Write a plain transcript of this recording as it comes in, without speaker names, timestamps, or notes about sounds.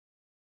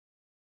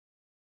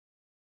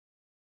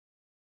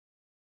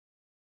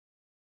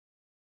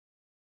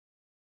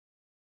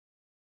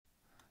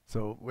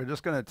So we're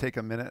just going to take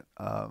a minute.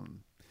 I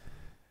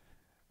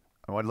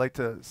would like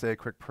to say a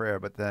quick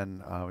prayer, but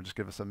then we'll just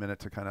give us a minute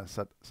to kind of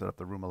set up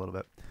the room a little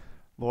bit.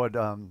 Lord,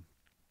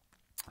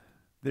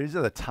 these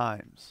are the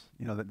times.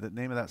 You know, the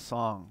name of that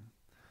song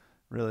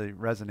really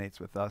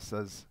resonates with us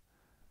as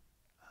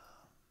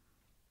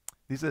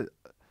these are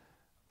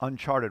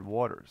uncharted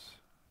waters,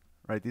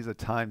 right? These are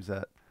times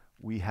that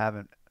we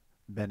haven't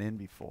been in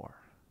before.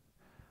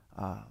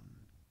 Um,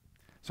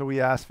 so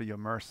we ask for your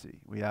mercy.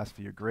 We ask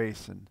for your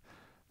grace and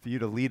for you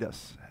to lead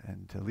us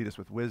and to lead us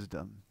with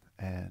wisdom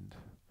and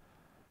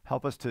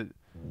help us to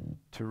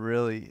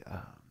really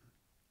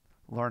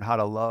learn how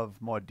to love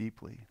more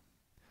deeply,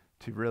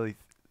 to really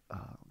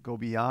go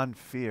beyond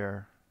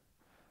fear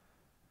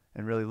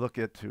and really look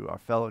at to our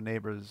fellow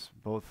neighbors,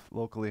 both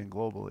locally and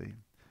globally,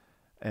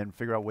 and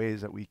figure out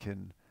ways that we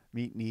can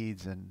meet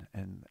needs and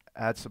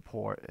add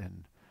support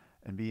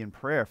and be in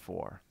prayer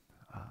for.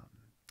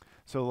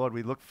 So Lord,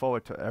 we look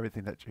forward to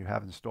everything that you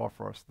have in store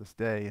for us this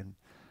day, and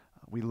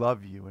we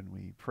love you and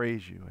we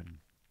praise you.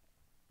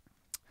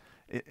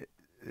 And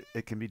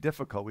it can be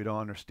difficult. We don't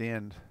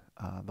understand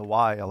the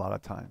why a lot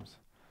of times.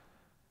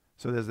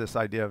 So there's this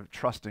idea of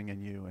trusting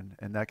in you,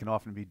 and that can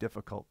often be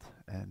difficult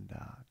and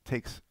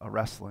takes a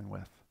wrestling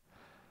with.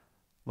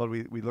 Lord,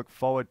 we look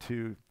forward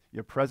to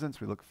your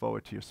presence. We look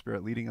forward to your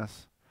Spirit leading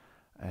us.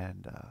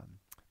 And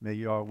may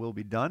your will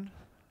be done,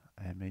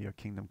 and may your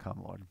kingdom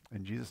come, Lord.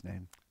 In Jesus'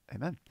 name,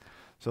 amen.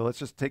 So let's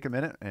just take a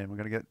minute, and we're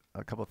going to get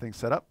a couple of things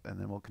set up, and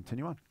then we'll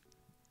continue on.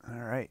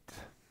 All right.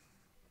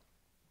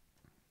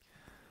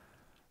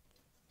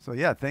 So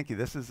yeah, thank you.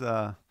 This is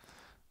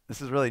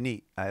really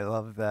neat. I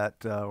love that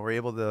we're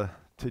able to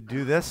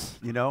do this,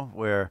 you know,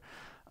 where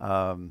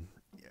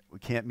we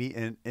can't meet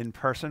in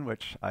person,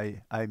 which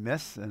I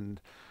miss,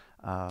 and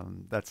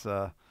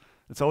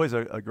it's always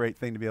a great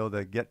thing to be able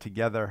to get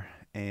together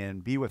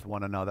and be with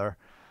one another.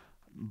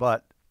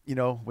 But you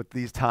know, with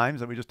these times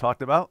that we just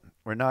talked about,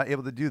 we're not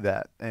able to do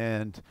that,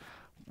 and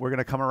we're going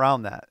to come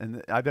around that.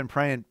 And I've been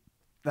praying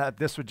that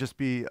this would just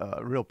be a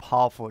real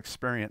powerful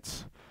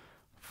experience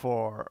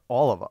for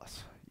all of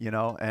us, you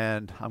know,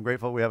 and I'm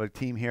grateful we have a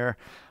team here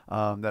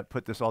that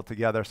put this all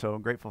together, so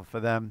I'm grateful for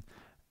them.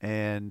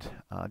 And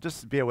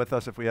just bear with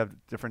us if we have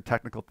different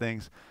technical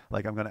things,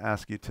 like I'm going to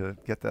ask you to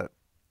get that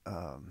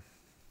out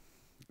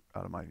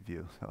of my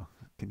view. So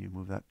can you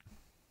move that?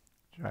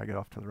 Drag it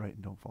off to the right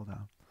and don't fall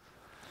down.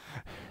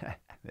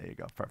 There you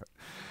go. Perfect.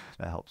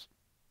 That helps.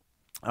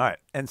 All right.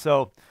 And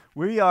so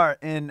we are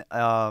in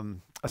a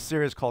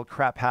series called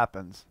Crap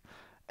Happens.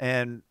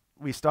 And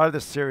we started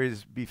this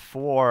series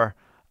before,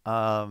 you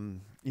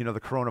know, the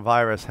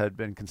coronavirus had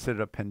been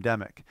considered a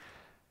pandemic.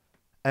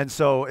 And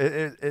so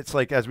it's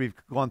like as we've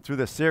gone through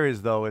this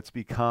series, though, it's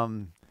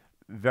become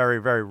very,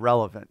 very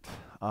relevant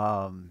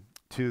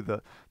to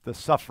the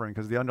suffering,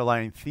 because the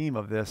underlying theme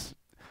of this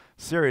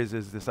series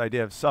is this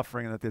idea of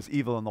suffering and that there's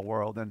evil in the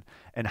world,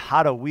 and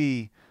how do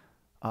we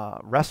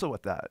wrestle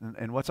with that,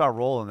 and what's our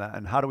role in that,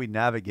 and how do we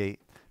navigate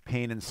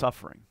pain and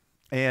suffering,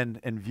 and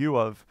in view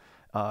of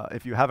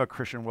if you have a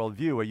Christian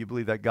worldview where you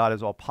believe that God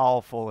is all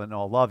powerful and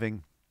all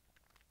loving,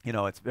 you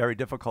know, it's very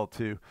difficult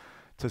to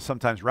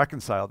sometimes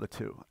reconcile the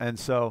two. And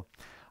so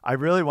I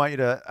really want you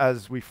to,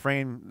 as we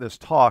frame this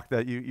talk,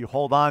 that you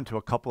hold on to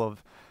a couple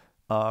of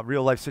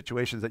real life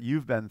situations that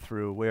you've been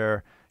through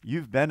where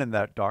you've been in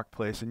that dark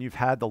place and you've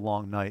had the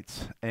long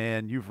nights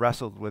and you've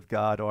wrestled with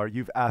God, or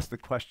you've asked the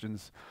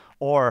questions,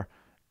 or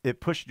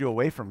it pushed you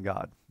away from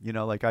God. You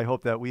know, like I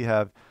hope that we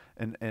have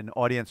an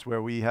audience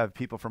where we have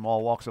people from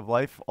all walks of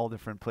life, all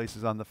different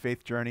places on the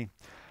faith journey.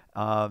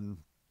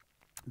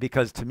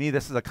 Because to me,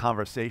 this is a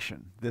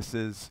conversation. This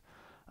is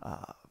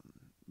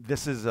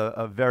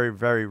a very,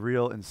 very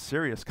real and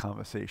serious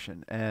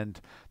conversation, and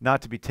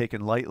not to be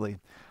taken lightly.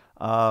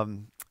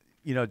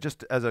 You know,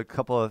 just as a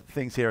couple of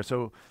things here.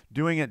 So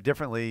doing it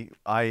differently,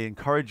 I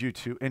encourage you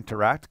to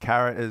interact.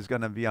 Kara is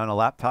going to be on a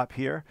laptop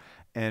here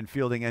and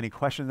fielding any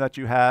questions that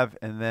you have,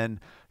 and then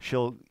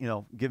she'll, you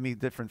know, give me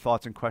different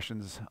thoughts and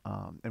questions.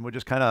 And we'll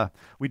just kind of,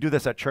 we do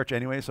this at church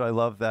anyway, so I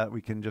love that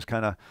we can just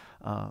kind of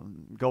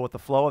go with the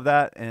flow of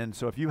that. And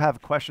so if you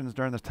have questions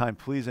during this time,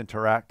 please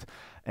interact,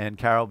 and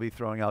Kara will be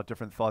throwing out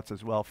different thoughts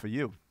as well for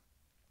you.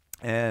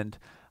 And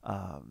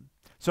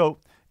so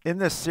in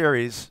this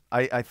series,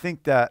 I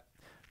think that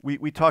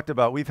we talked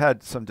about, we've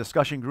had some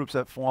discussion groups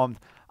that formed.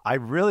 I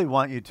really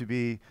want you to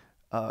be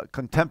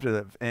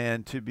contemplative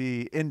and to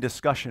be in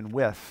discussion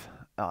with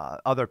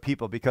other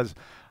people, because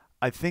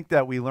I think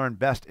that we learn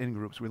best in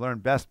groups. We learn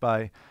best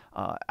by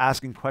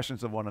asking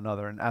questions of one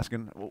another and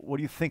asking, what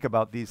do you think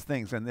about these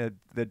things? And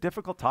they're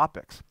difficult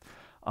topics.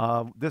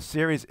 This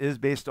series is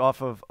based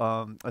off of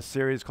a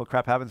series called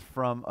Crap Happens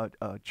from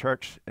a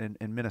church in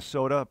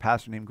Minnesota, a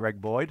pastor named Greg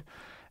Boyd.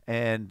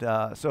 And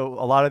so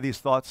a lot of these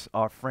thoughts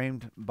are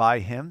framed by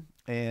him.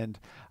 And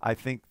I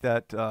think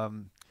that,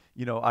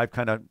 you know, I've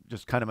kind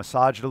of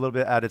massaged it a little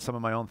bit, added some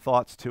of my own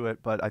thoughts to it.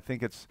 But I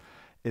think it's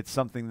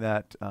something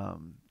that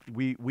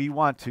we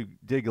want to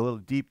dig a little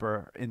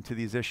deeper into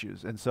these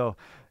issues. And so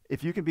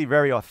if you can be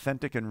very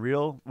authentic and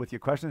real with your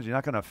questions, you're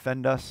not going to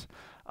offend us.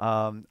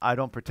 I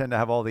don't pretend to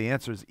have all the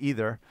answers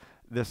either.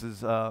 This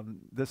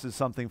is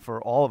something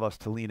for all of us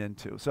to lean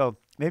into. So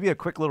maybe a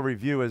quick little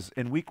review is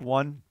in week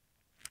 1,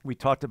 we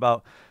talked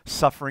about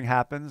suffering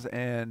happens,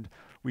 and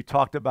we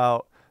talked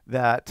about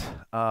that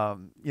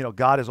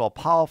God is all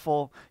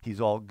powerful,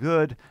 He's all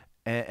good,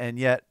 and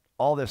yet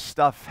all this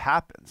stuff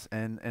happens,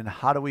 and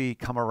how do we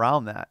come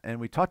around that? And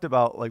we talked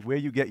about like where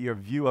you get your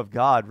view of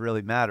God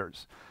really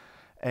matters,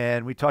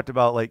 and we talked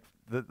about like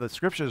the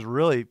scriptures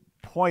really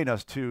point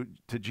us to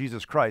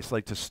Jesus Christ,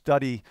 like to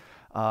study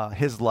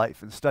His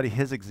life and study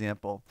His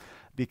example,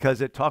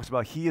 because it talks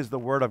about He is the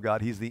Word of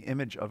God, He's the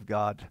image of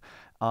God.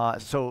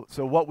 So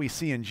what we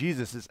see in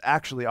Jesus is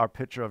actually our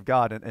picture of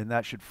God, and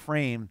that should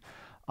frame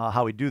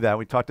how we do that.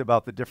 We talked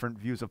about the different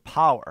views of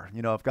power.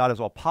 If God is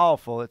all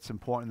powerful, it's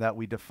important that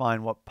we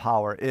define what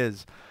power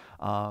is,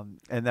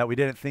 and that we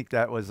didn't think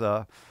that was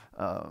a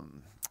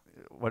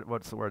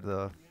what's the word,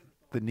 the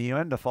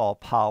Neanderthal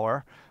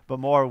power, but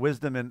more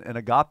wisdom and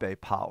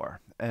agape power.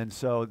 And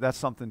so that's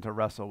something to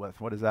wrestle with.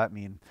 What does that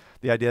mean?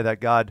 The idea that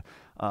God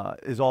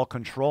is all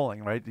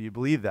controlling, right? Do you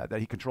believe that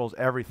He controls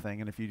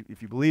everything? And if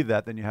you believe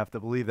that, then you have to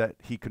believe that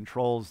He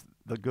controls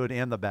the good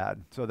and the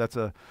bad. So that's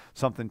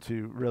something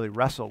to really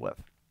wrestle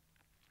with.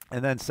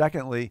 And then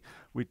secondly,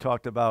 we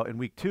talked about in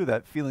week 2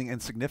 that feeling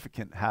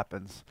insignificant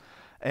happens.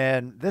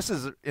 And this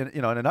is,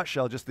 in a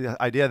nutshell, just the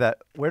idea that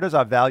where does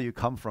our value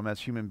come from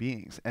as human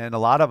beings? And a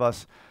lot of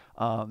us,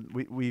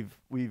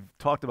 we've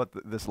talked about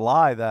this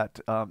lie that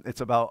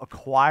it's about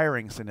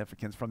acquiring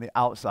significance from the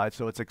outside.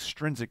 So it's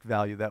extrinsic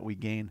value that we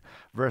gain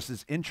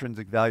versus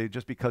intrinsic value,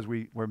 just because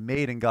we're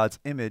made in God's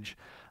image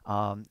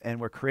and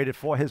we're created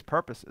for His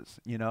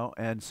purposes,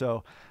 And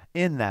so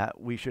in that,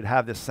 we should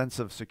have this sense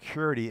of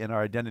security in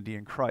our identity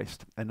in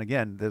Christ. And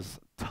again, there's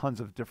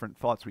tons of different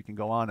thoughts we can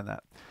go on in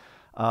that.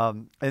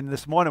 And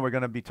this morning, we're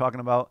going to be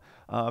talking about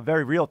a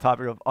very real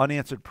topic of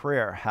unanswered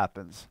prayer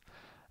happens.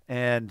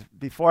 And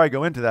before I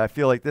go into that, I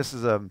feel like this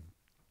is a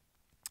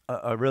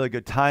really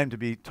good time to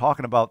be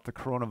talking about the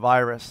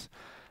coronavirus,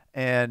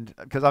 and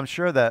because I'm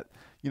sure that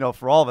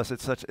for all of us,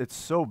 it's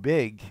so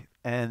big,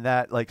 and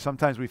that like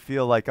sometimes we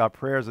feel like our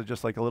prayers are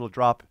just like a little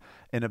drop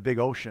in a big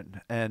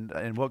ocean,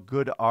 and what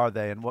good are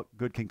they, and what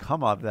good can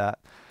come of that,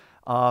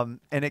 and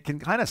it can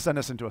kind of send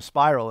us into a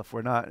spiral if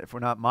we're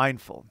not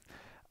mindful.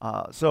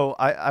 So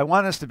I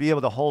want us to be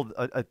able to hold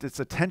it's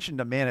a tension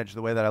to manage,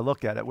 the way that I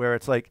look at it, where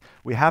it's like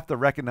we have to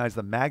recognize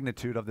the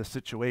magnitude of the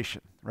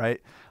situation, right?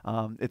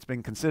 It's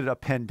been considered a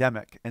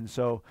pandemic. And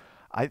so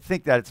I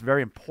think that it's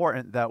very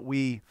important that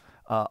we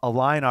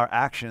align our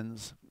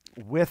actions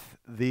with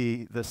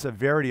the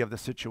severity of the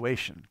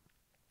situation.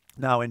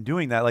 Now, in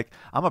doing that, like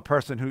I'm a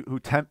person who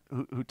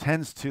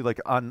tends to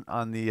like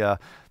on the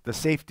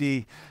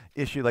safety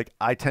issue, like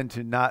I tend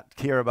to not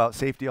care about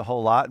safety a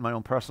whole lot in my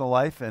own personal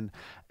life, and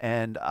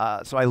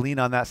so I lean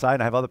on that side.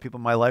 And I have other people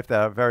in my life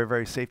that are very,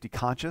 very safety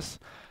conscious,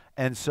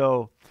 and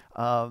so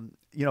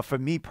for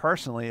me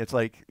personally, it's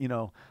like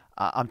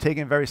I'm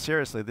taking it very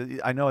seriously.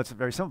 I know it's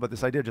very simple, but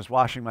this idea of just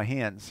washing my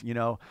hands,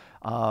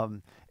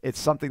 it's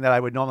something that I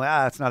would normally,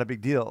 it's not a big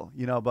deal,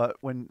 but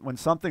when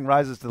something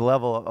rises to the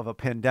level of a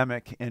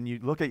pandemic, and you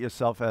look at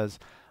yourself as,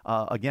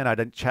 again,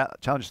 I'd challenge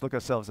us to look at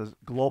ourselves as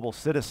global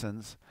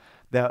citizens,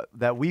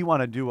 that we want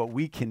to do what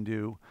we can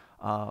do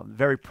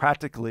very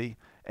practically,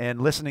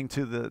 and listening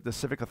to the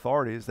civic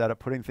authorities that are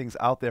putting things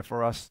out there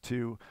for us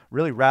to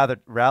really rather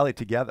rally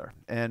together.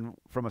 And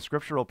from a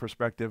scriptural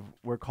perspective,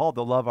 we're called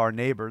to love our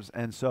neighbors.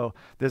 And so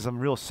there's some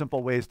real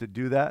simple ways to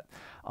do that.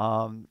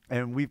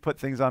 And we've put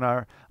things on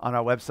our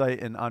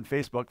website and on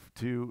Facebook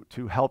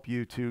to help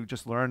you to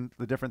just learn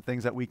the different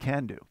things that we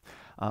can do.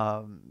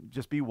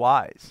 Just be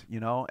wise,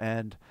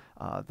 and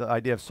the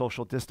idea of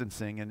social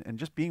distancing and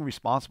just being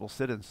responsible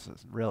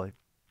citizens, really.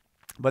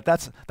 But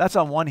that's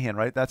on one hand,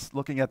 right? That's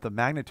looking at the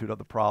magnitude of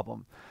the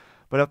problem.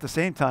 But at the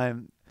same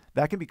time,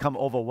 that can become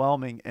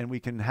overwhelming, and we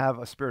can have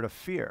a spirit of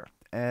fear.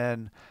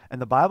 And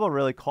the Bible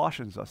really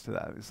cautions us to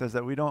that. It says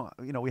that we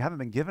haven't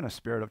been given a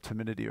spirit of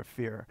timidity or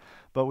fear,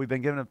 but we've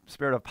been given a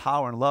spirit of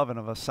power and love and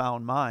of a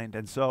sound mind.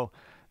 And so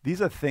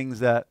these are things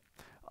that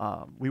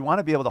we want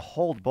to be able to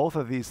hold both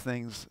of these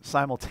things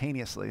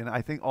simultaneously. And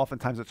I think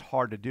oftentimes it's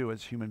hard to do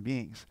as human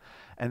beings.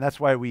 And that's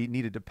why we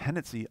need a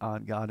dependency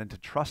on God and to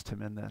trust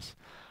Him in this.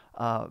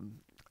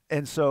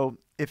 And so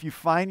if you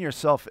find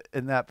yourself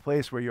in that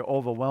place where you're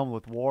overwhelmed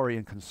with worry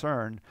and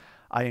concern,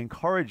 I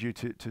encourage you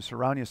to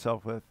surround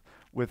yourself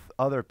with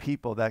other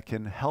people that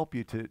can help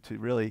you to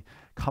really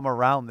come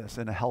around this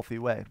in a healthy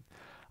way.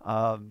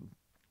 And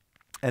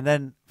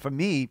then for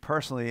me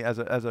personally, as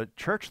a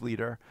church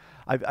leader,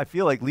 I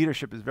feel like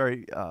leadership is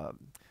very,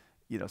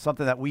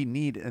 something that we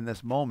need in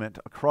this moment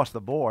across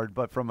the board.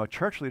 But from a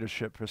church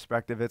leadership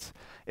perspective,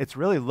 it's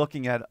really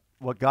looking at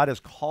what God has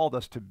called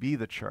us to be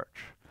the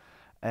church.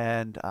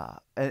 And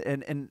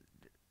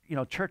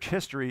church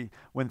history,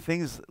 when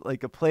things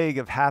like a plague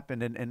have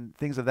happened and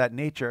things of that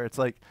nature, it's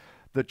like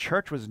the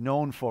church was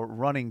known for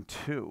running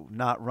to,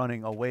 not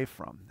running away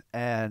from.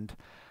 And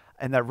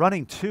that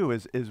running to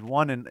is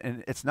one,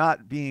 and it's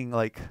not being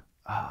like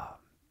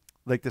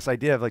like this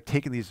idea of like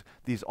taking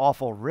these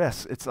awful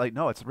risks. It's like,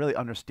 no, it's really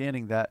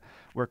understanding that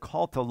we're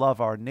called to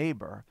love our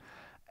neighbor,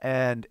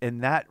 and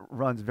that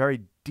runs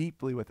very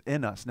deeply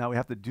within us. Now we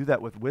have to do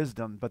that with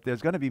wisdom, but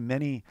there's going to be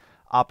many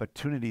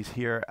opportunities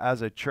here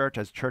as a church,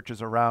 as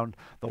churches around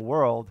the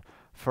world,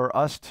 for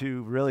us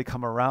to really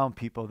come around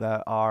people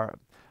that are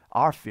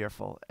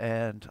fearful,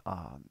 and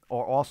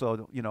or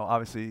also,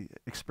 obviously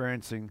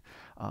experiencing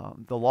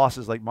the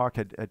losses like Mark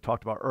had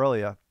talked about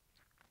earlier.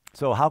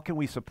 So how can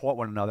we support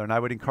one another? And I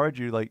would encourage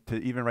you, like, to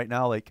even right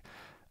now, like,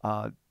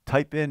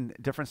 type in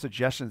different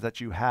suggestions that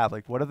you have.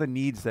 Like, what are the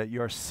needs that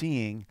you're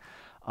seeing,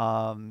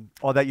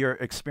 or that you're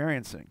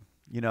experiencing,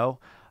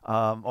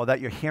 or that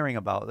you're hearing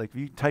about? Like, if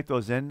you type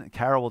those in,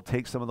 Carol will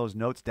take some of those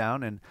notes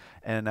down,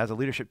 and as a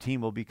leadership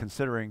team, we'll be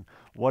considering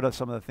what are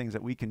some of the things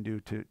that we can do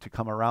to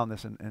come around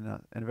this in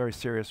a very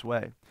serious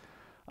way.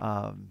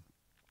 And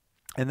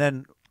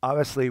then,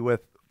 obviously, with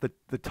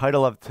the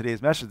title of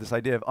today's message, this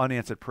idea of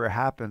unanswered prayer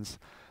happens.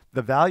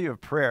 The value of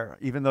prayer,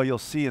 even though you'll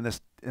see in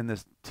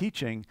this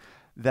teaching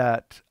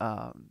that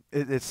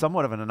it's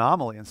somewhat of an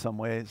anomaly in some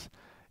ways,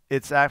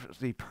 it's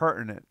actually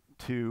pertinent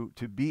to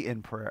be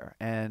in prayer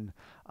and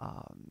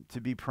to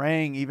be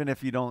praying even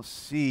if you don't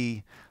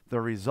see the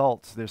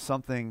results. There's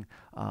something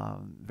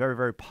very,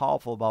 very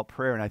powerful about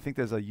prayer, and I think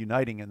there's a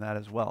uniting in that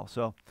as well.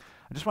 So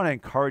I just want to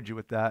encourage you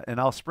with that, and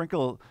I'll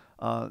sprinkle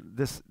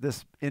this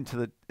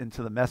into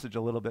the message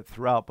a little bit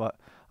throughout, but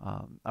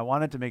I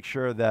wanted to make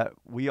sure that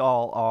we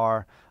all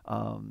are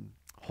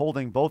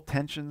holding both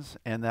tensions,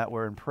 and that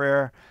we're in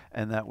prayer,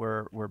 and that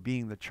we're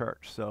being the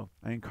church. So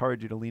I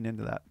encourage you to lean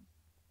into that.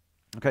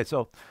 Okay,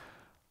 so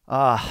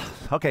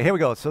okay, here we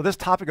go. So this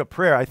topic of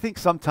prayer, I think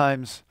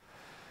sometimes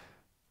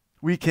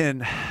we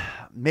can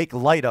make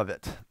light of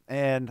it,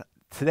 and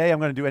today I'm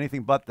going to do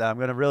anything but that. I'm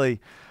going to really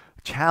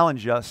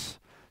challenge us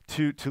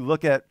to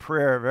look at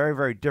prayer very,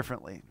 very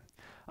differently.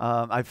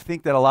 I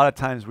think that a lot of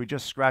times we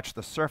just scratch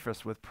the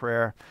surface with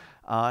prayer,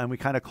 and we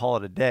kind of call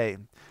it a day.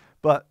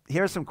 But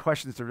here are some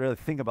questions to really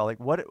think about. Like,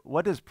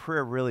 what does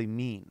prayer really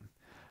mean?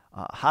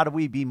 How do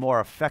we be more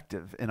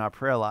effective in our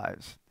prayer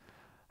lives?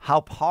 How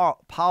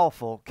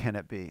powerful can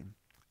it be?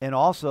 And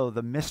also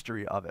the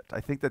mystery of it. I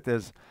think that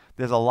there's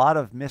a lot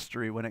of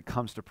mystery when it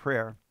comes to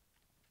prayer.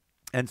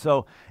 And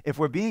so if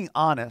we're being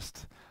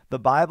honest, the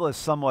Bible is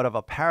somewhat of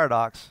a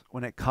paradox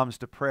when it comes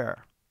to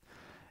prayer.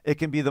 It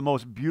can be the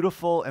most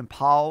beautiful and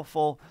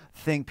powerful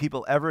thing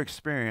people ever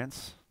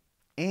experience,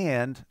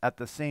 and at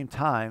the same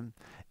time,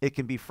 it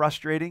can be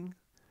frustrating,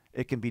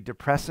 it can be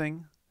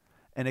depressing,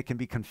 and it can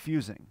be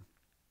confusing.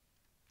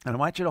 And I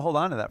want you to hold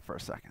on to that for a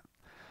second.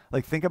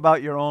 Like, think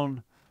about your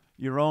own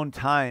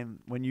time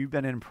when you've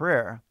been in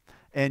prayer,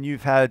 and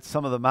you've had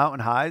some of the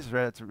mountain highs,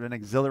 right? It's been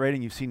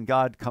exhilarating. You've seen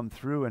God come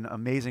through in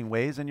amazing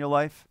ways in your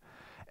life.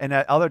 And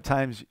at other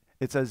times,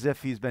 it's as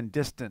if he's been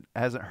distant,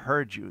 hasn't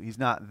heard you. He's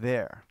not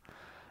there.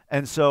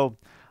 And so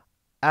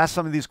ask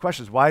some of these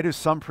questions. Why do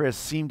some prayers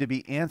seem to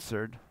be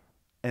answered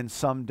and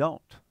some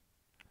don't?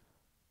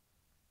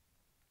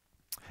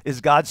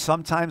 Is God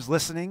sometimes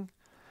listening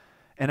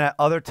and at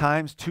other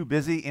times too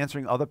busy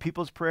answering other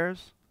people's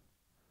prayers?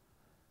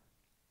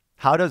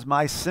 How does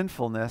my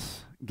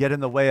sinfulness get in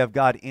the way of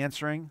God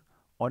answering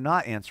or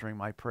not answering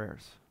my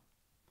prayers?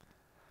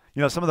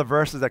 Some of the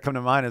verses that come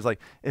to mind is like,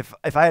 if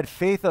I had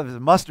faith of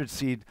a mustard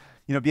seed,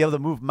 be able to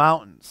move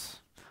mountains.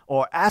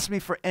 Or ask me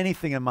for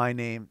anything in my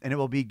name, and it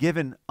will be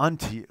given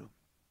unto you.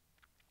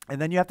 And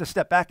then you have to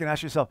step back and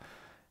ask yourself,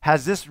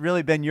 has this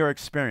really been your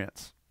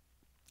experience?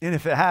 And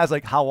if it has,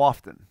 like, how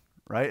often,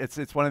 right?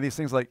 It's one of these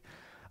things like,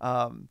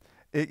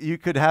 you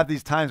could have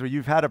these times where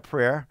you've had a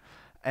prayer,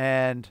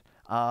 and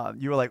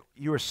you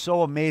were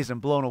so amazed and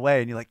blown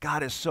away, and you're like,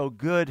 God is so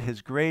good,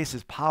 his grace,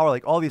 his power,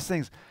 like all these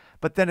things.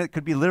 But then it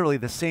could be literally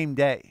the same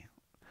day.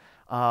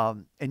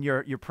 And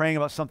you're praying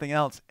about something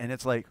else, and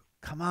it's like,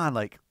 come on,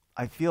 like,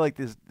 I feel like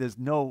there's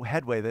no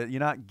headway, that you're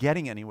not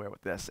getting anywhere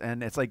with this.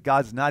 And it's like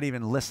God's not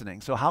even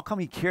listening. So how come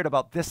he cared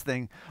about this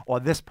thing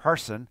or this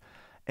person,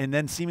 and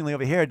then seemingly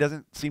over here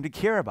doesn't seem to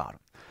care about him?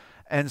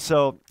 And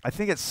so I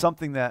think it's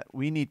something that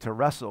we need to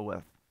wrestle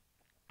with.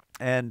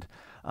 And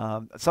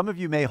some of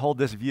you may hold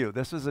this view.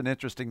 This is an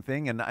interesting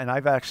thing, and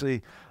I've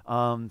actually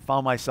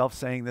found myself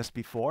saying this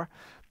before.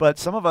 But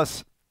some of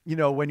us,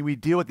 when we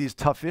deal with these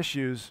tough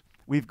issues,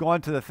 we've gone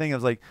to the thing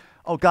of like,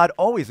 oh, God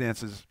always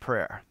answers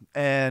prayer.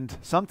 And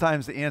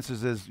sometimes the answer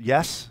is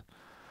yes,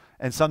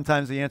 and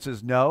sometimes the answer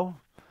is no,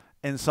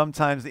 and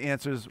sometimes the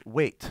answer is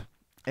wait.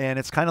 And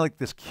it's kind of like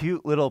this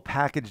cute little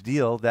package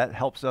deal that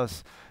helps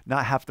us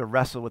not have to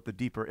wrestle with the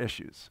deeper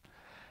issues.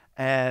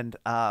 And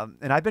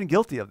I've been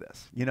guilty of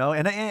this,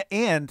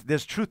 and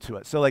there's truth to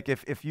it. So like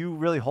if you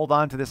really hold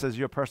on to this as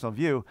your personal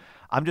view,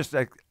 I'm just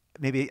like,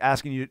 maybe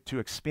asking you to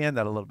expand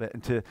that a little bit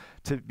and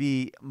to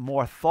be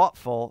more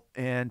thoughtful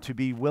and to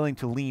be willing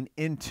to lean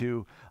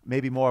into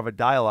maybe more of a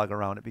dialogue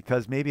around it,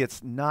 because maybe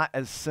it's not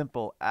as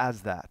simple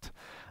as that.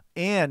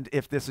 And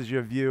if this is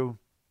your view,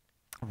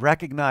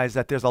 recognize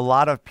that there's a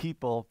lot of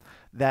people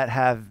that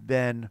have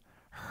been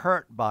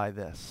hurt by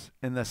this,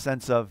 in the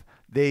sense of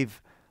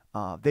they've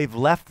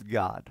left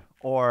God,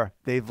 or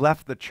they've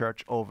left the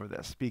church over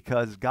this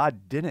because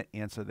God didn't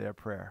answer their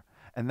prayer.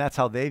 And that's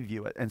how they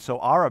view it. And so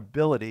our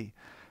ability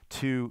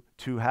to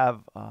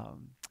have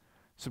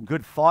some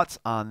good thoughts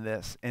on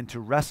this and to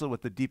wrestle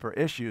with the deeper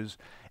issues,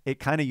 it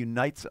kind of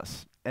unites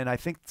us. And I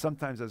think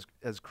sometimes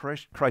as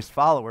Christ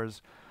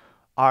followers,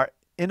 our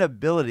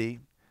inability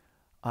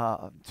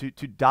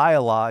to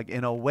dialogue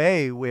in a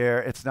way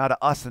where it's not a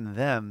us and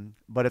them,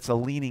 but it's a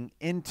leaning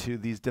into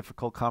these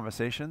difficult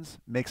conversations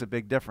makes a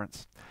big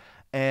difference.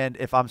 And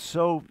if I'm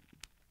so,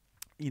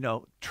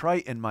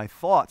 trite in my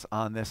thoughts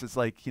on this, it's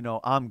like,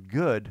 I'm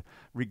good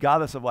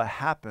regardless of what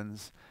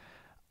happens.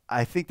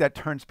 I think that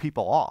turns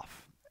people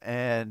off.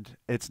 And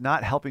it's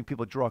not helping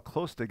people draw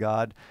close to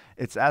God.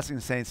 It's asking,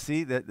 saying,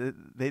 see, that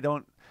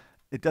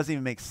it doesn't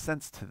even make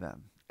sense to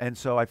them. And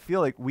so I feel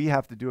like we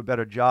have to do a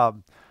better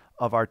job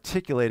of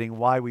articulating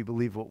why we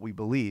believe what we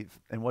believe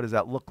and what does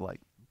that look like.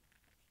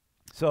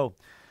 So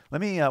we're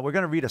going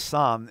to read a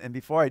psalm. And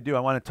before I do, I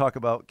want to talk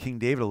about King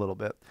David a little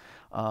bit.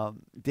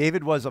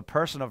 David was a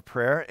person of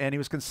prayer, and he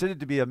was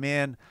considered to be a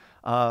man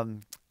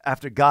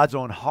after God's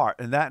own heart.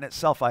 And that in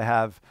itself I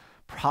have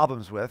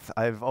problems with.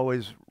 I've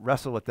always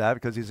wrestled with that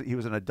because he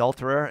was an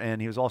adulterer,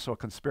 and he was also a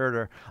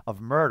conspirator of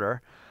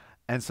murder.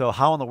 And so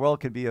how in the world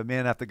can be a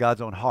man after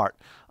God's own heart?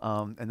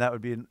 And that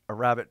would be a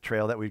rabbit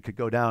trail that we could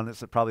go down.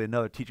 It's probably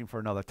another teaching for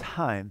another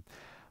time.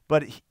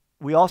 But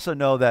we also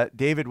know that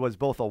David was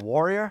both a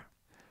warrior.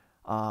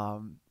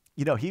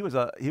 He was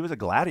a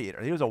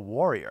gladiator. He was a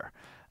warrior.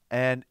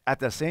 And at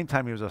the same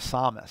time, he was a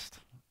psalmist.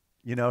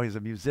 He's a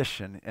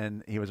musician,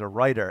 and he was a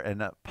writer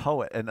and a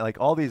poet, and like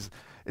all these.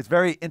 It's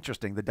very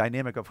interesting, the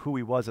dynamic of who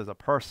he was as a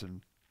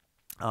person.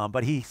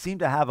 But he seemed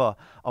to have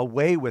a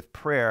way with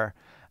prayer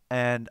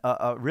and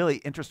a really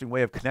interesting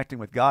way of connecting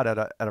with God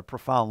at a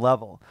profound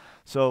level.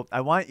 So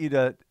I want you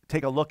to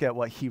take a look at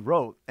what he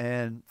wrote,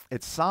 and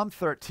it's Psalm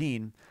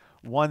 13,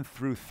 1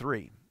 through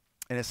 3.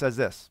 And it says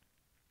this: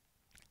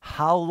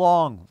 "How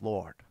long,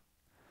 Lord,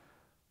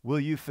 will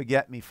you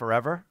forget me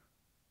forever?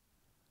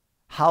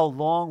 How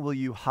long will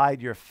you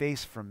hide your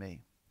face from me?"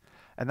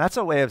 And that's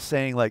a way of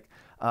saying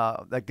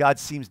that God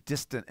seems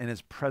distant and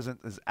his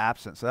presence is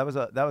absent. So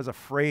that was a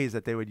phrase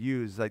that they would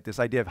use, like this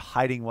idea of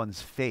hiding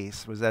one's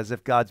face was as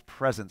if God's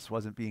presence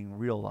wasn't being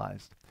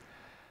realized.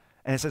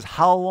 And it says,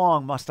 "How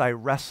long must I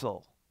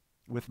wrestle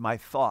with my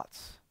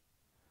thoughts?"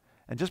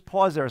 And just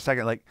pause there a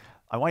second. Like,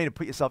 I want you to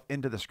put yourself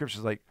into the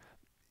scriptures, like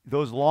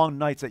those long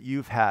nights that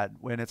you've had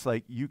when it's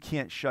like you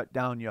can't shut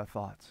down your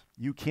thoughts.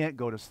 You can't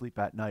go to sleep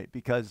at night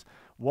because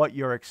what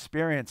you're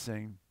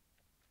experiencing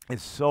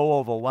is so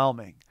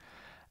overwhelming.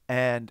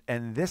 And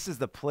this is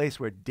the place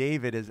where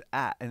David is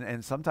at.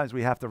 And sometimes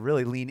we have to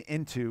really lean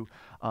into,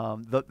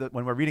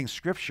 when we're reading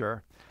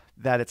scripture,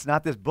 that it's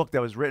not this book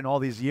that was written all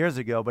these years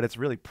ago, but it's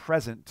really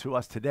present to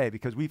us today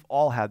because we've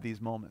all had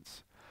these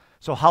moments.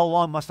 So how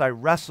long must I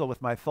wrestle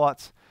with my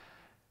thoughts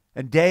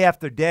and day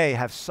after day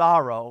have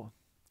sorrow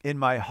in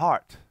my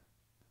heart?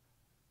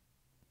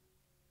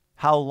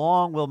 How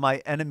long will my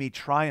enemy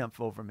triumph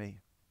over me?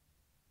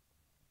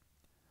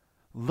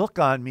 Look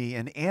on me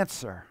and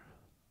answer,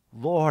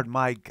 Lord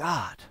my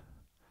God.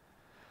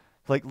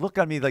 Like, look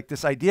on me, like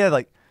this idea,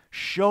 like,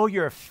 show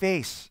your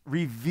face,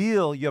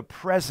 reveal your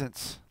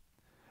presence,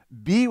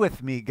 be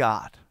with me,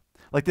 God.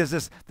 Like there's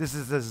this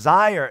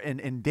desire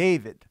in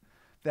David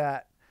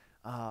that,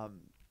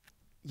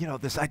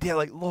 this idea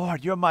like,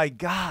 Lord, you're my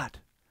God.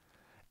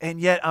 And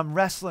yet I'm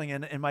wrestling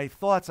and my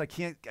thoughts, I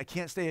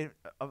can't stay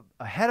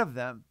ahead of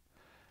them.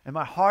 And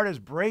my heart is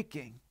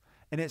breaking.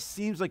 And it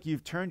seems like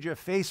you've turned your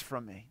face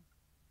from me.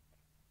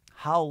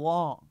 How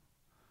long?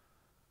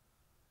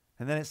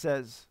 And then it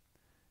says,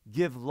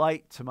 give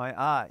light to my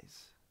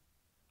eyes,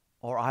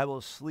 or I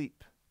will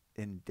sleep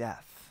in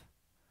death.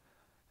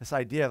 This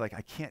idea of like,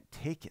 I can't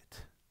take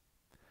it.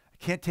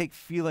 I can't take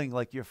feeling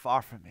like you're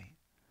far from me.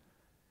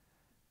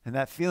 And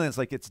that feeling is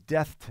like it's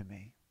death to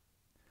me.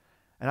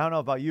 And I don't know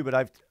about you,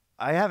 but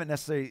I haven't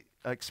necessarily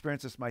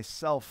experienced this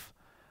myself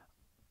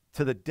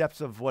to the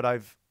depths of what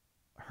I've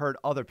heard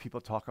other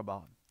people talk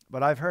about.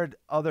 But I've heard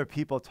other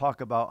people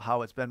talk about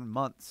how it's been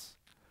months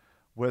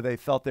where they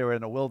felt they were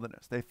in a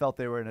wilderness. They felt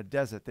they were in a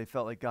desert. They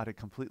felt like God had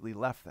completely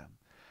left them.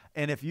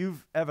 And if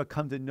you've ever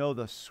come to know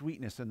the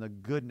sweetness and the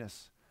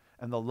goodness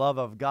and the love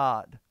of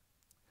God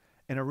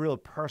in a real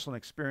personal,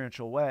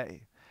 experiential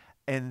way,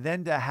 and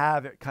then to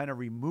have it kind of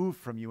removed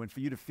from you and for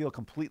you to feel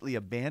completely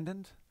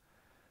abandoned,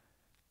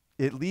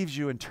 it leaves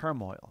you in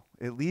turmoil.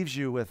 It leaves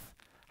you with,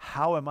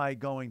 how am I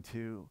going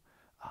to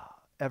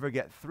ever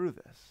get through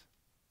this?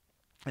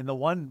 And the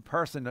one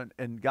person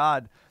in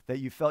God that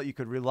you felt you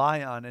could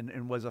rely on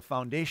and was a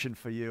foundation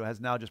for you has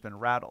now just been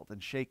rattled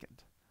and shaken.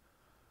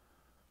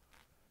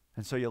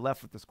 And so you're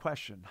left with this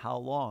question, how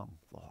long,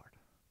 Lord?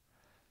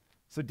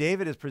 So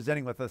David is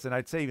presenting with us, and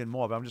I'd say even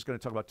more, but I'm just going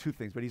to talk about two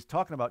things. But he's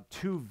talking about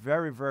two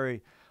very,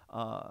 very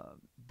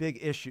big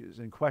issues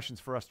and questions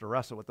for us to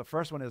wrestle with. The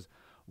first one is,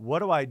 what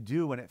do I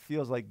do when it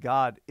feels like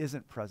God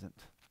isn't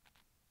present?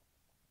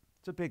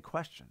 It's a big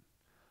question.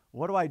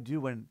 What do I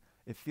do when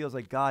it feels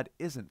like God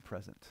isn't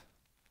present?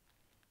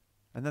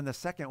 And then the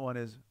second one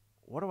is,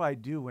 what do I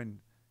do when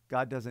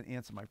God doesn't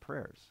answer my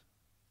prayers?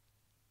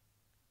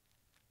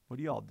 What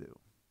do y'all do?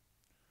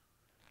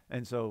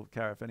 And so,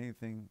 Kara, if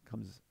anything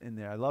comes in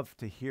there, I'd love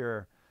to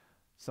hear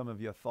some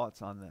of your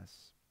thoughts on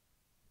this.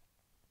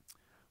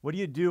 What do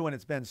you do when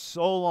it's been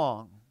so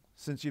long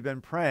since you've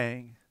been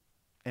praying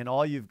and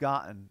all you've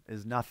gotten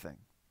is nothing?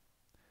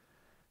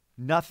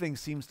 Nothing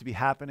seems to be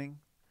happening.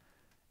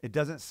 It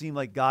doesn't seem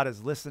like God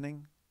is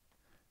listening.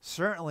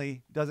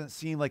 Certainly doesn't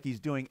seem like he's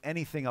doing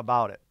anything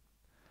about it.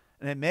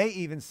 And it may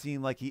even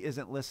seem like he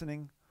isn't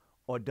listening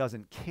or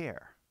doesn't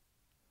care.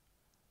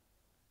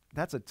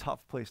 That's a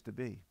tough place to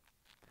be.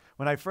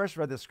 When I first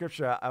read the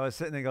scripture, I was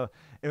sitting there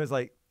it was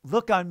like,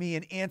 look on me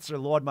and answer,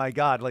 Lord my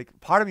God. Like,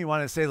 part of me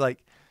wanted to say,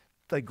 like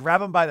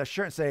grab him by the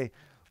shirt and say,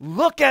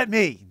 look at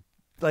me.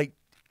 Like,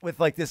 with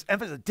like this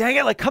emphasis, dang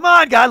it, like, come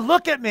on, God,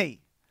 look at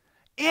me.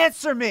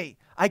 Answer me.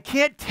 I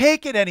can't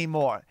take it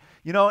anymore.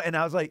 You know, and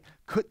I was like,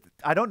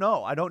 I don't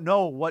know. I don't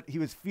know what he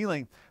was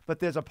feeling, but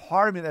there's a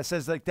part of me that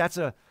says, like, that's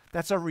a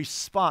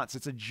response.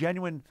 It's a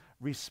genuine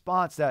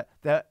response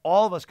that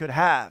all of us could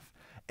have.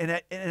 And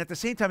at the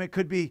same time, it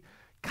could be,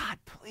 God,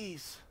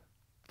 please,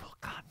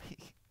 look on me.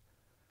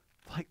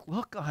 Like,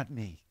 look on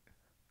me.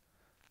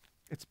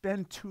 It's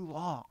been too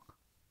long,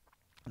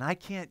 and I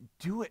can't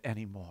do it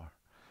anymore.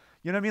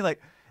 You know what I mean?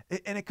 Like,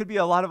 and it could be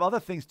a lot of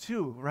other things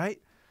too,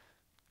 right?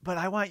 But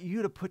I want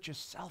you to put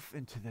yourself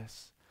into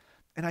this.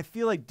 And I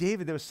feel like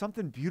David, there was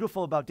something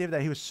beautiful about David,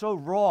 that he was so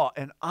raw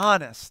and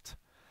honest.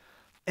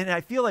 And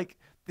I feel like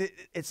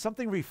it's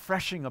something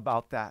refreshing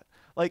about that.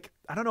 Like,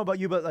 I don't know about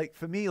you, but like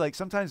for me, like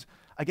sometimes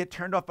I get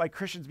turned off by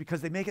Christians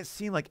because they make it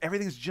seem like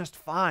everything's just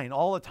fine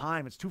all the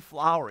time. It's too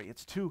flowery.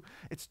 It's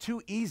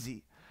too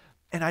easy.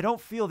 And I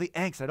don't feel the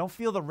angst. I don't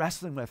feel the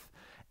wrestling with.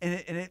 And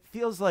it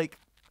feels like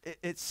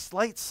it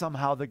slights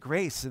somehow the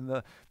grace and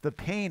the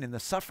pain and the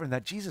suffering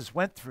that Jesus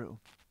went through.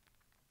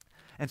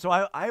 And so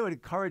I would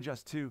encourage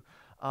us to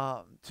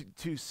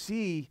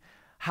see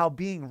how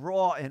being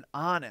raw and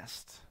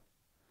honest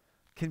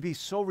can be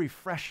so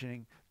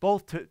refreshing,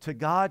 both to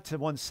God, to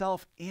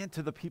oneself, and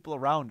to the people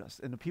around us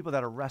and the people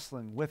that are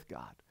wrestling with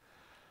God.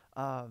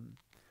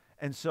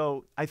 And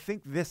so I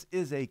think this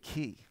is a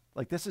key.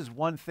 Like, this is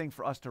one thing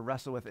for us to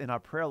wrestle with in our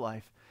prayer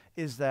life,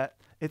 is that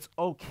it's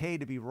okay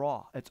to be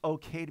raw. It's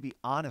okay to be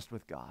honest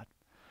with God,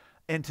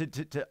 and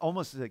to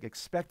almost like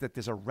expect that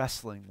there's a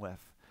wrestling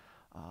with.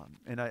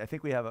 And I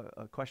think we have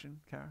a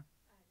question, Kara?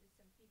 Just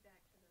some feedback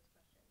to those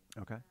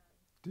questions. Okay.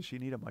 Does she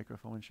need a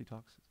microphone when she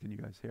talks? Can you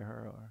guys hear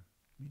her or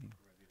me?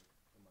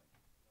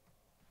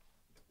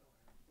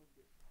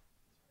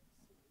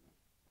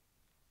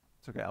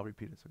 It's okay. I'll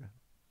repeat it. It's okay.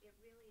 It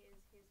really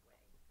is his way,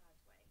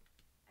 God's way.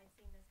 I've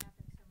seen this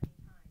happen so many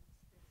times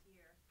this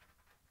year.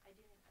 I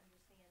didn't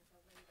understand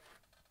till later.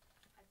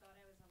 I thought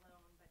I was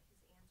alone, but his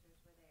answers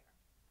were there.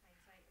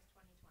 Hindsight is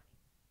 2020.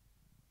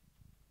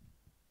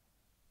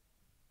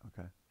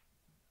 Okay.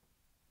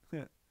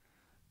 Yeah.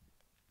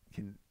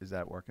 Is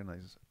that working? Go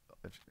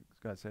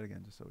ahead, say it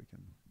again, just so we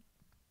can.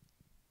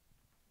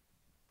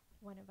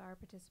 One of our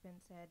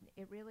participants said,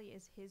 it really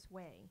is his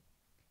way.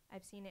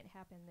 I've seen it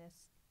happen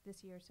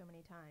this year so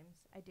many times.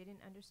 I didn't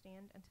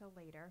understand until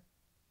later.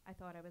 I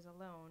thought I was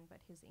alone, but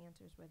his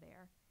answers were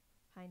there.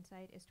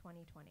 Hindsight is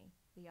 2020,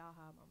 the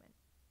aha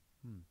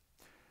moment.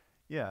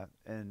 Yeah,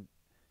 and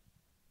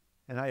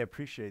I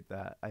appreciate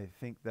that. I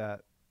think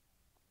that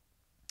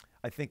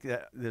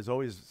there's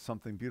always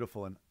something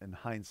beautiful in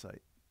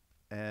hindsight,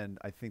 and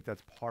I think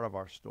that's part of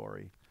our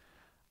story.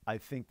 I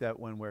think that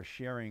when we're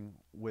sharing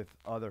with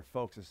other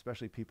folks,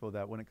 especially people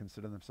that wouldn't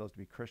consider themselves to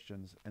be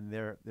Christians, and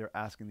they're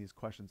asking these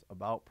questions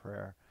about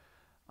prayer,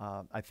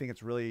 I think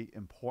it's really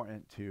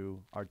important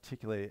to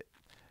articulate it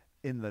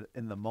in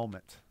the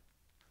moment,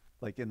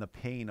 like in the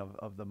pain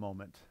of the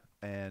moment,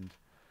 and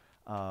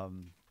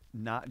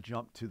not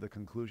jump to the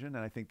conclusion.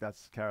 And I think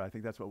that's, Kara, I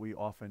think that's what we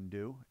often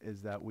do,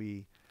 is that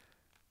we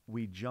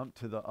jump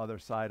to the other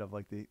side of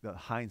like the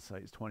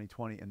hindsight is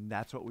 2020, and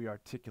that's what we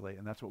articulate,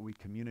 and that's what we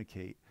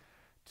communicate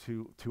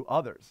to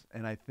others.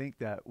 And I think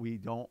that we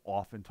don't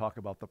often talk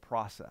about the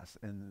process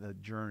and the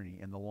journey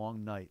and the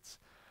long nights.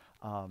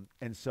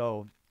 And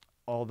so,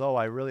 although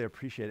I really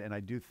appreciate it, and I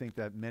do think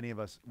that many of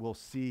us will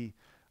see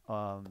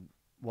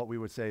what we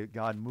would say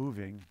God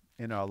moving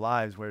in our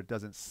lives where it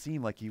doesn't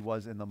seem like he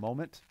was in the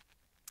moment,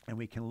 and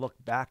we can look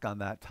back on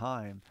that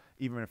time,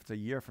 even if it's a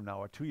year from now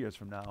or 2 years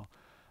from now,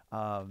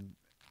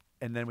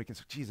 and then we can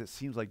say, geez, it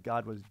seems like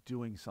God was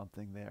doing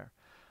something there.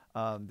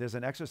 There's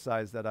an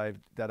exercise that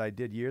I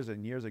did years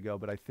and years ago,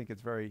 but I think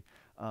it's very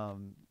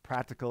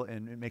practical,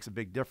 and it makes a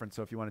big difference.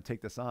 So if you want to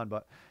take this on,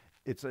 but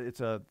it's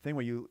a thing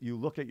where you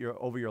look at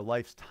over your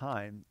life's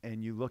time,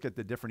 and you look at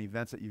the different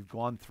events that you've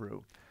gone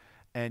through,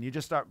 and you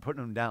just start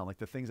putting them down, like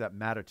the things that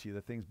matter to you,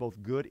 the things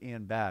both good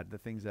and bad, the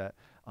things that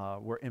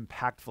were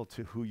impactful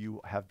to who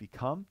you have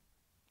become.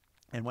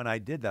 And when I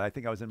did that, I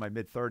think I was in my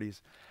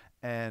mid-30s.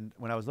 And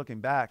when I was looking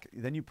back,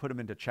 then you put them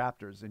into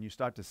chapters, and you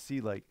start to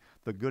see like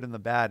the good and the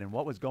bad and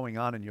what was going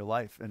on in your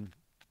life. And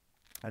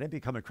I didn't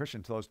become a Christian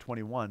until I was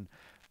 21,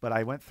 but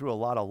I went through a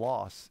lot of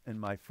loss in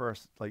my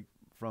first like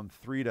from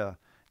 3 to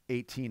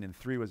 18, and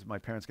 3 was my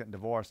parents getting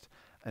divorced,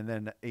 and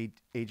then age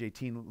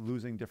 18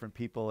 losing different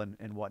people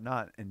and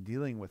whatnot, and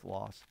dealing with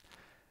loss.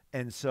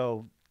 And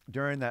so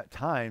during that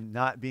time,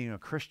 not being a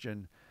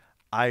Christian,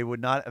 I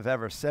would not have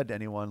ever said to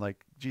anyone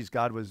like, geez,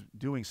 God was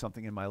doing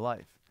something in my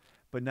life.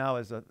 But now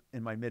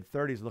in my mid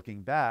 30s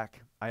looking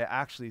back, I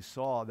actually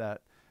saw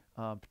that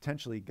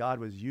potentially God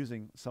was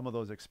using some of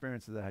those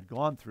experiences that I had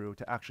gone through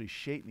to actually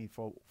shape me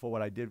for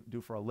what I did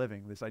do for a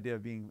living. This idea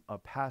of being a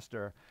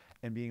pastor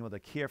and being able to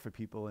care for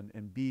people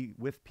and be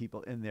with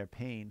people in their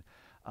pain.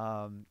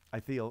 I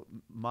feel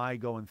my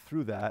going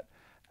through that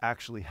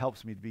actually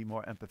helps me to be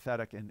more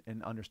empathetic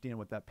and understand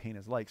what that pain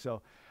is like.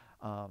 So,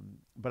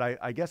 but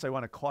I guess I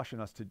want to caution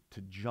us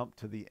to jump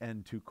to the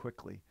end too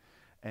quickly,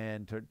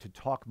 and to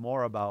talk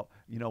more about,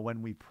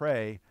 when we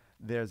pray,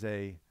 there's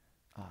a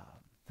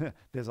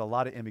there's a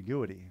lot of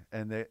ambiguity,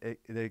 and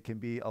there can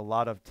be a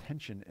lot of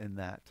tension in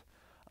that.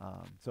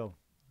 So,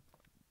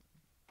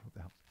 what the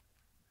hell?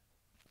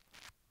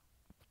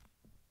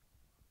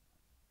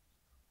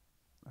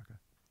 Okay.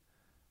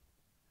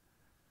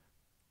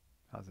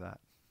 How's that?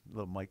 A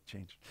little mic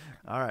change.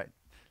 All right.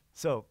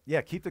 So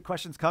yeah, keep the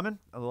questions coming.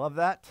 I love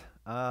that.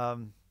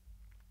 And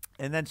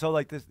then so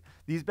like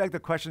these beg the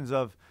questions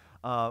of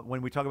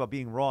when we talk about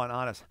being raw and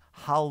honest.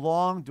 How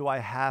long do I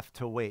have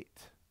to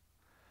wait?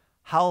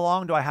 How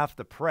long do I have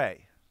to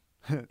pray?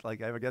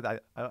 Like I forget, I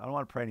don't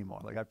want to pray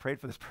anymore. Like I prayed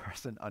for this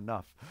person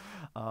enough.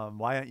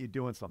 Why aren't you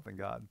doing something,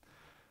 God?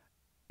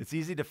 It's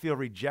easy to feel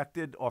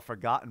rejected or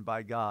forgotten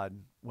by God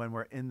when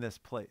we're in this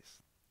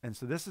place. And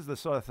so this is the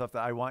sort of stuff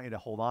that I want you to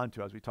hold on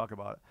to as we talk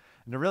about it,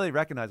 and to really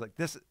recognize like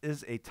this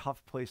is a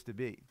tough place to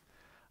be,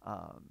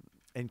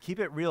 and keep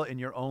it real in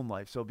your own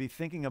life. So be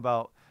thinking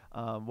about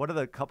what are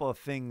the couple of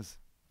things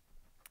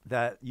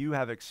that you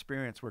have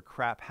experienced where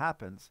crap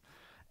happens,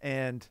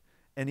 and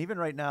even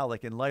right now,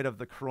 like in light of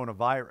the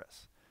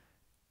coronavirus,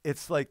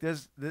 it's like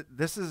this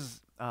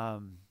is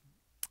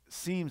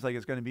seems like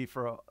it's going to be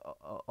for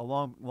a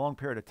long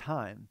period of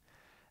time.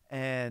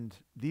 And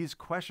these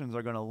questions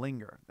are going to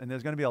linger. And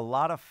there's going to be a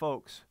lot of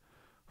folks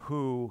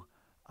who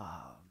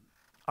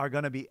are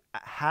going to be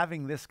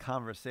having this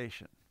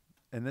conversation.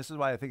 And this is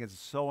why I think it's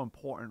so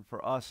important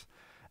for us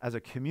as a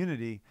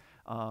community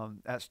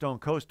at Stone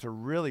Coast to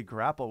really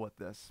grapple with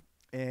this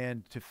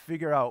and to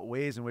figure out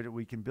ways in which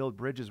we can build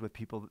bridges with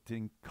people to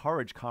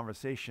encourage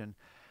conversation,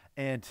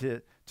 and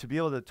to be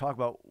able to talk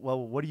about,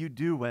 well, what do you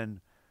do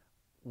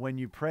when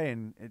you pray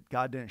and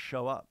God didn't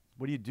show up?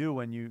 What do you do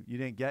when you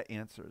didn't get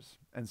answers?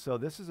 And so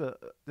this is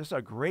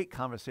a great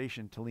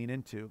conversation to lean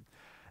into.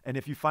 And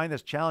if you find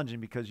this challenging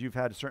because you've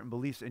had certain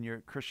beliefs in your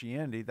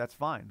Christianity, that's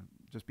fine.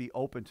 Just be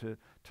open to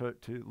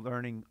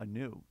learning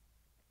anew.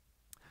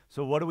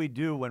 So what do we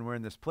do when we're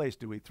in this place?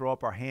 Do we throw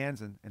up our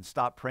hands and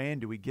stop praying?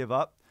 Do we give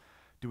up?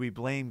 Do we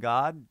blame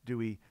God? Do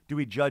we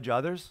judge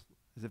others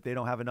as if they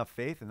don't have enough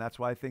faith, and that's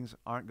why things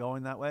aren't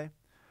going that way?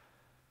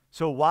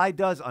 So why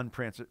does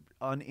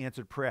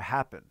unanswered prayer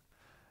happen?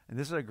 And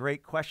this is a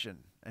great question.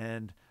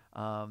 And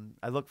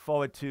I look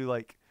forward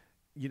to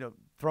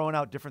throwing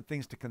out different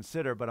things to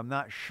consider, but I'm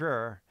not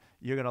sure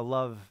you're going to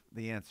love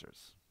the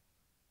answers.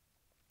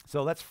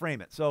 So let's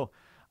frame it. So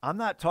I'm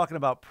not talking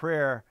about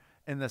prayer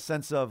in the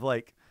sense of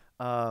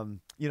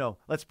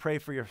let's pray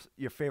for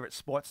your favorite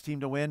sports team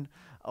to win,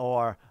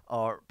 or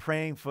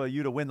praying for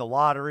you to win the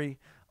lottery,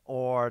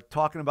 or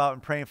talking about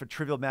and praying for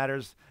trivial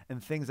matters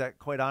and things that,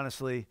 quite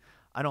honestly,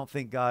 I don't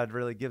think God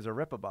really gives a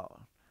rip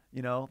about.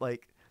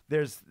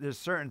 There's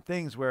certain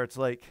things where it's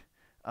like,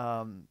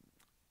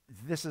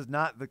 this is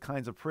not the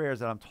kinds of prayers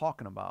that I'm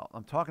talking about.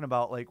 I'm talking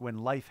about like when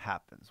life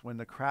happens, when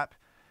the crap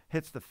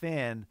hits the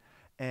fan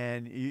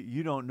and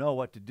you don't know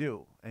what to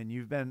do and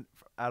you've been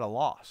at a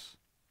loss.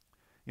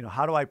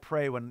 How do I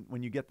pray when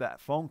you get that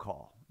phone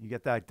call, you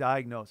get that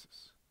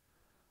diagnosis?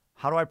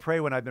 How do I pray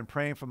when I've been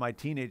praying for my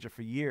teenager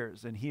for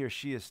years and he or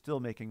she is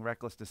still making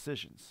reckless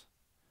decisions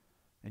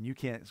and you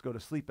can't go to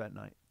sleep at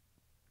night?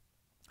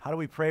 How do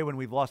we pray when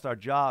we've lost our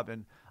job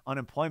and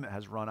unemployment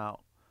has run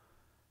out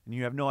and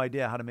you have no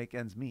idea how to make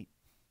ends meet?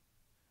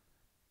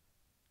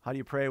 How do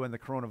you pray when the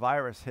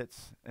coronavirus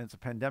hits and it's a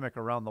pandemic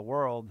around the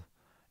world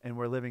and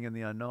we're living in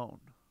the unknown?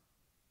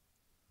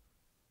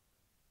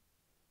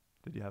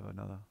 Did you have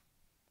another?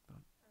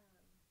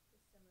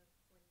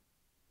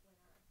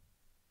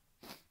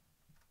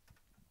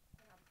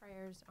 When our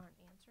prayers aren't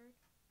answered.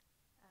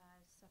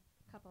 So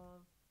a couple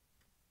of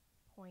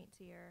points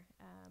here.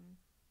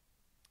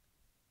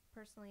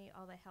 Personally,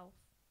 all the health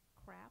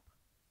crap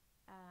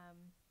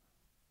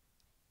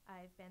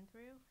I've been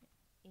through,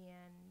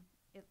 and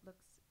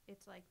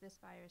it's like this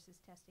virus is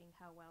testing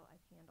how well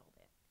I've handled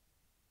it.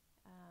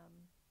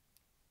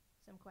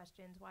 Some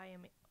questions: why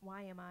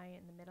am I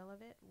in the middle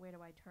of it? Where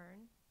do I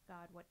turn?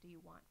 God, what do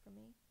you want from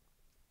me?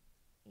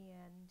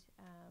 And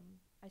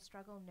I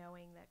struggle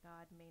knowing that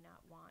God may not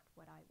want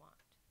what I want.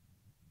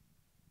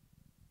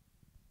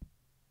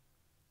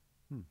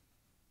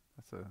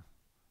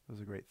 Those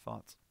are great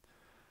thoughts.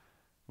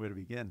 Where to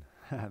begin?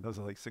 Those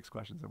are like 6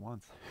 questions at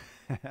once.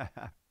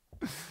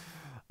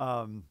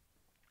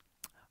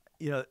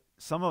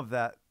 some of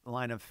that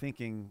line of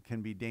thinking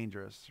can be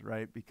dangerous,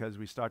 right? Because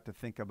we start to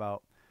think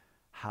about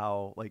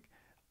how, like,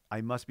 I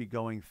must be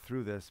going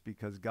through this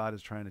because God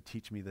is trying to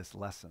teach me this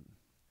lesson.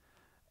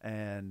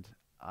 And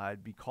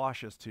I'd be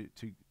cautious to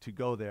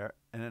go there.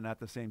 And then at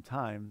the same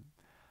time,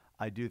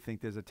 I do think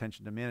there's a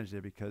tension to manage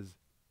there, because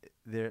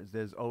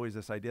there's always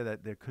this idea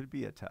that there could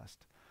be a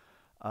test.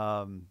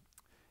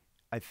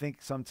 I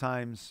think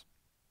sometimes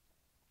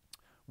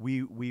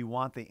we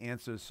want the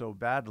answers so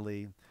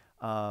badly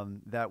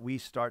that we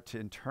start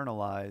to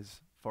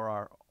internalize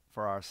for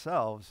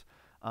ourselves,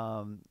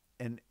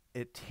 and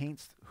it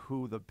taints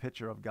who the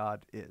picture of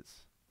God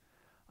is,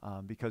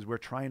 because we're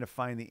trying to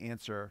find the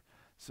answer,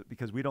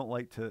 because we don't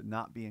like to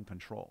not be in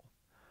control.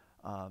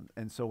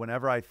 And so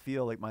whenever I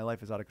feel like my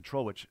life is out of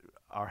control, which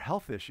our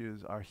health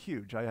issues are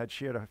huge. I had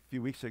shared a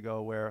few weeks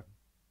ago where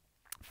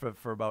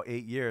for about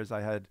 8 years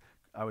I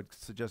would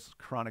suggest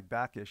chronic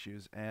back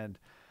issues. And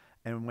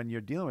when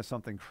you're dealing with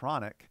something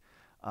chronic,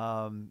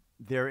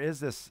 there is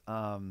this,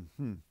 how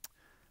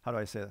do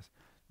I say this?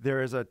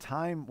 There is a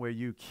time where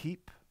you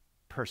keep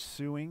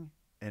pursuing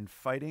and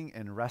fighting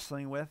and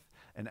wrestling with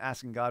and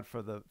asking God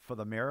for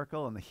the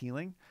miracle and the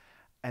healing.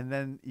 And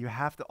then you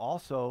have to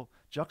also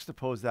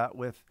juxtapose that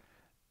with,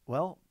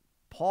 well,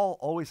 Paul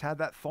always had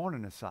that thorn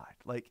in his side.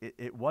 Like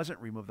it wasn't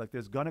removed. Like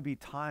there's going to be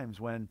times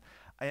when,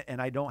 and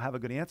I don't have a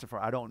good answer for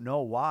it. I don't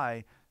know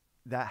why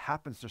that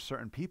happens to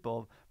certain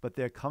people, but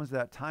there comes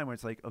that time where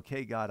it's like,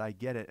 okay, God, I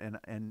get it.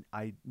 And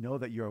I know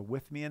that you're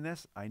with me in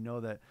this. I know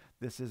that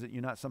this isn't,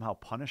 you're not somehow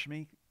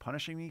punishing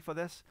me for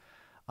this.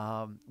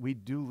 We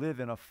do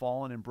live in a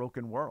fallen and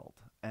broken world.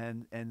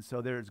 And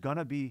so there's going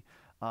to be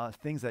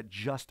things that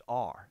just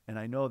are. And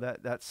I know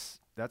that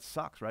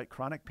sucks, right?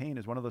 Chronic pain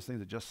is one of those things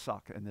that just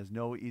suck, and there's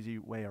no easy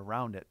way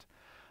around it.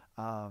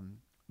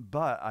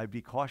 But I'd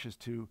be cautious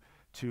to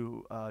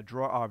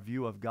draw our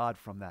view of God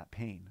from that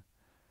pain.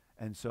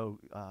 And so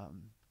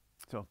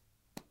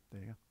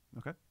there you go.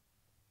 Okay.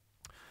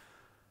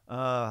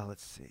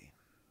 Let's see.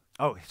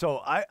 Oh,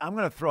 so I'm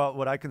going to throw out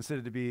what I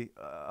consider to be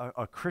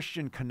a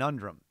Christian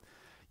conundrum.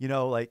 You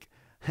know, like,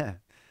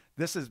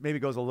 this is maybe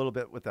goes a little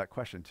bit with that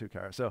question too,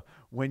 Kara. So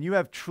when you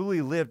have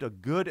truly lived a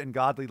good and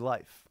godly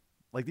life,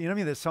 like, you know what I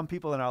mean? There's some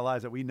people in our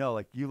lives that we know,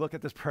 like, you look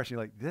at this person,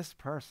 you're like, this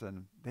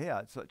person, they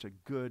are such a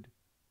good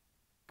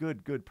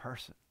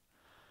person.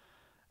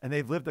 And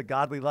they've lived a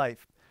godly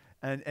life.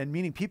 And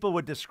meaning people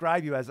would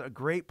describe you as a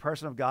great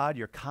person of God.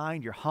 You're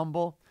kind, you're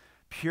humble,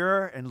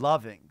 pure and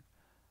loving.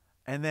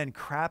 And then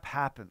crap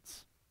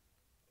happens.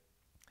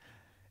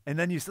 And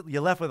then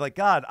you're left with, like,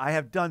 God, I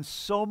have done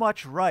so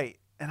much right,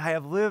 and I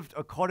have lived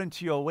according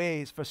to your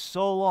ways for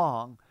so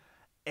long,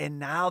 and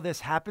now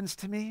this happens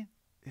to me?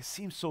 It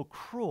seems so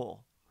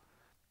cruel.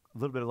 A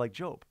little bit like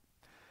Job.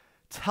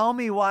 Tell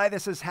me why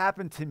this has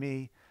happened to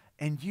me,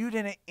 and you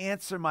didn't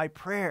answer my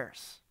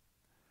prayers.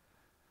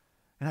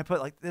 And I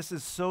put, like, this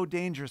is so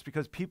dangerous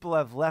because people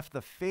have left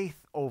the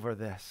faith over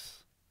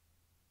this.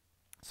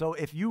 So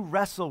if you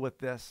wrestle with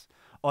this,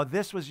 or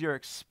this was your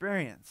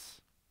experience,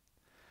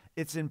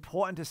 it's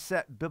important to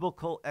set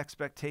biblical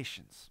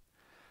expectations.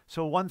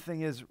 So one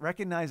thing is,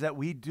 recognize that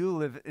we do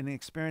live in the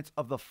experience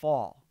of the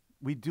fall.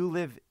 We do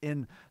live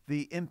in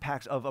the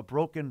impacts of a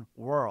broken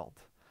world.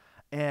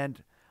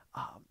 And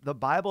the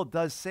Bible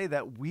does say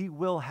that we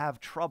will have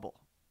trouble.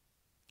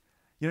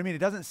 You know what I mean? It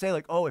doesn't say,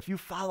 like, oh, if you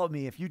follow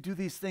me, if you do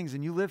these things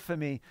and you live for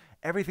me,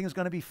 everything's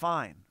going to be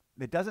fine.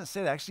 It doesn't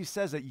say that. It actually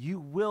says that you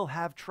will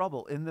have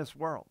trouble in this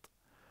world.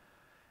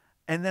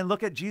 And then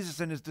look at Jesus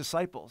and his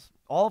disciples.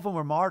 All of them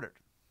were martyred.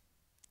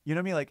 You know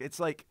what I mean? Like, it's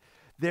like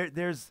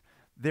there's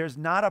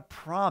not a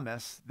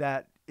promise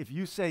that if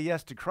you say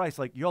yes to Christ,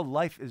 like, your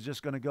life is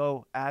just going to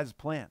go as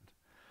planned.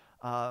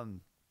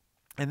 And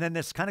then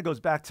this kind of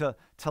goes back to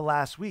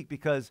last week,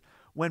 because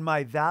when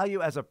my value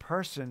as a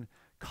person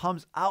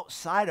comes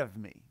outside of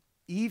me,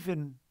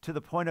 even to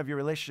the point of your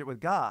relationship with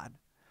God,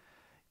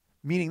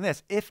 meaning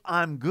this, if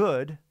I'm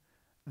good,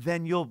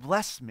 then you'll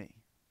bless me.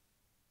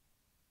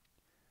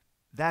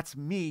 That's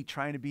me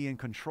trying to be in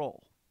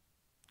control.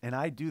 And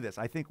I do this.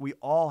 I think we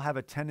all have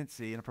a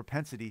tendency and a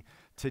propensity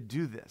to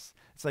do this.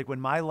 It's like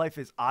when my life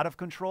is out of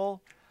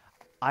control,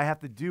 I have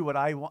to do what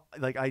I want.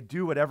 Like, I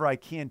do whatever I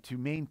can to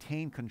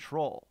maintain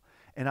control.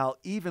 And I'll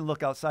even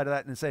look outside of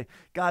that and say,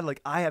 God, like,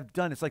 I have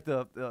done. It's like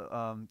the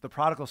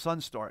prodigal son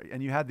story.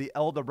 And you had the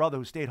elder brother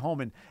who stayed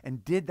home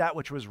and did that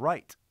which was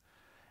right.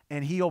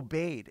 And he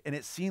obeyed. And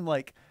it seemed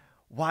like,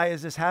 why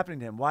is this happening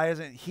to him? Why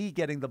isn't he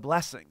getting the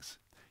blessings?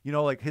 You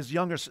know, like his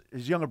younger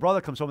brother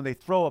comes home and they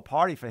throw a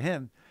party for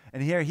him.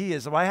 And here he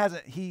is. Why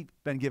hasn't he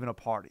been given a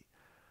party?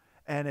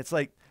 And it's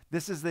like,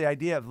 this is the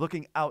idea of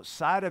looking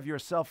outside of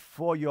yourself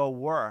for your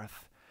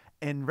worth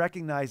and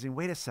recognizing,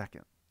 wait a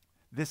second,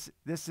 this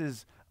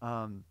is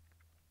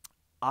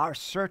our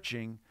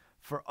searching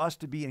for us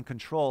to be in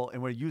control,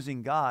 and we're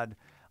using God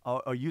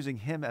or using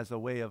him as a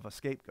way of a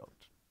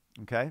scapegoat.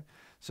 Okay?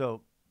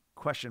 So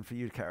question for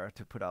you, Kara,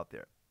 to put out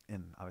there.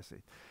 And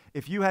obviously,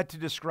 if you had to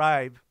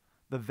describe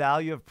the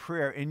value of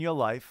prayer in your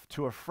life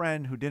to a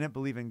friend who didn't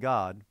believe in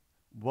God,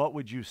 what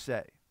would you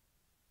say?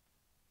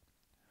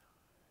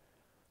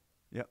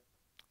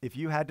 if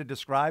you had to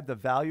describe the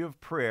value of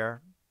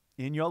prayer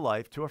in your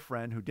life to a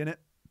friend who didn't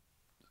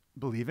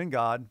believe in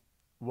God,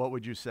 what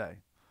would you say?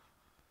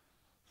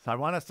 So I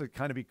want us to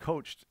kind of be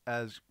coached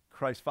as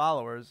Christ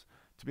followers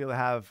to be able to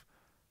have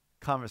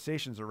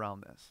conversations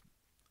around this.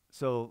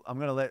 So I'm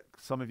going to let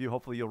some of you,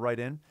 hopefully you'll write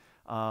in.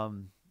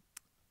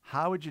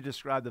 How would you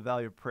describe the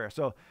value of prayer?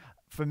 So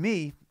for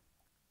me,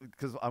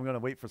 because I'm going to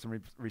wait for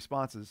some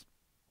responses,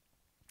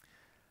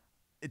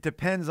 it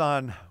depends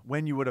on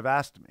when you would have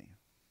asked me.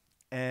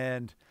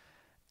 And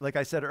like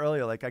I said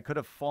earlier, like I could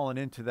have fallen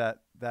into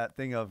that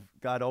thing of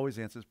God always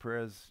answers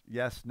prayers,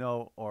 yes,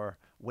 no, or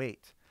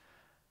wait.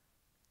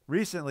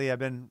 Recently, I've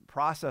been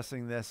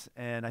processing this,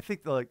 and I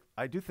think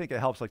I do think it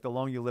helps. Like the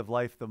longer you live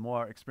life, the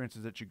more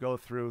experiences that you go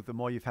through, the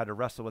more you've had to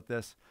wrestle with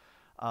this.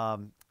 I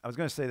was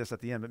going to say this at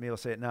the end, but maybe I'll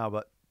say it now.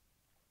 But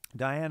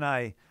Diane and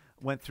I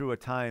went through a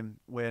time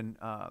when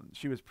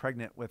she was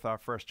pregnant with our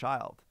first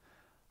child,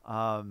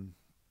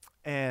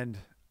 and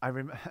I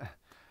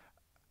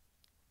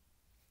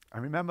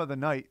remember the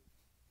night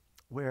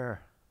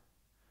where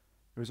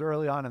it was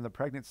early on in the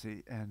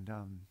pregnancy, and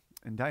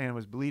Diane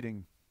was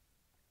bleeding.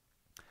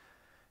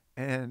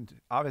 And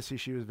obviously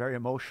she was very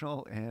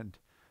emotional, and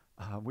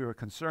we were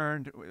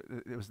concerned.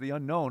 It was the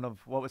unknown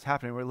of what was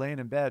happening. We were laying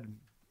in bed,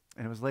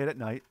 and it was late at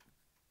night.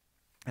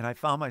 And I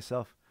found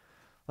myself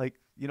like,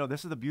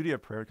 this is the beauty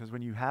of prayer, because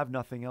when you have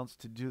nothing else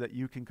to do that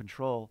you can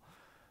control,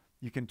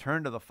 you can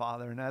turn to the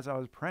Father. And as I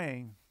was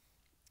praying,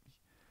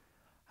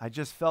 I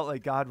just felt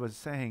like God was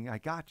saying, I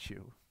got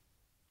you.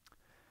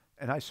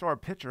 And I saw a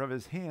picture of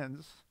his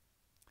hands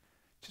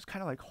just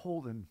kind of like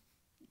holding.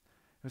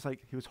 It was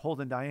like he was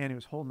holding Diane. He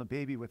was holding the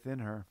baby within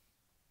her.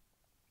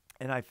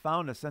 And I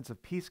found a sense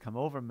of peace come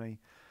over me.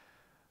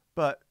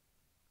 But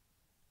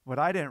what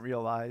I didn't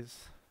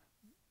realize,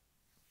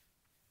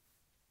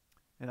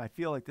 and I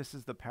feel like this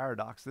is the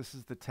paradox, this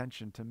is the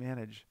tension to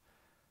manage.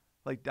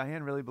 Like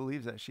Diane really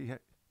believes that she had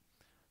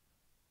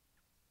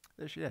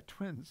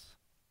twins.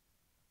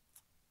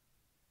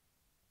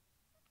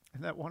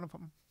 And that one of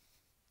them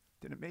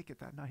didn't make it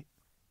that night.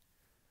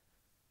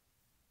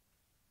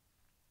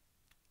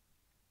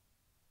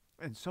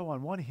 And so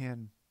on one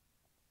hand,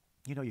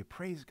 you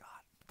praise God.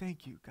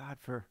 Thank you, God,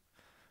 for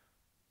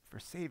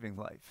saving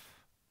life,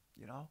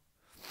 And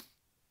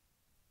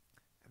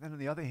then on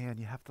the other hand,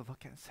 you have to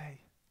look at and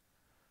say,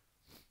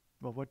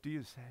 well, what do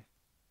you say?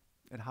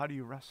 And how do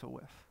you wrestle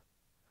with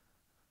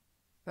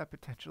that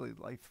potentially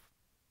life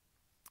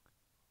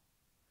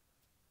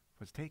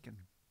was taken?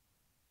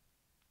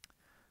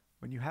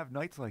 When you have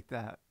nights like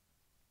that,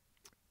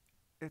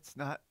 it's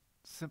not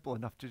simple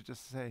enough to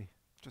just say,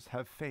 just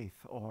have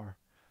faith or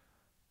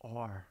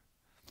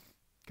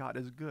God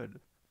is good.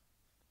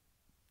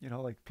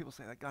 Like people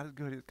say that God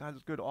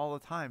is good all the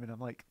time. And I'm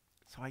like,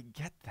 so I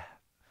get that.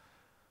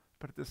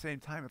 But at the same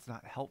time, it's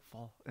not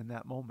helpful in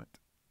that moment.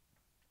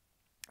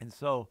 And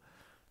so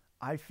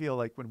I feel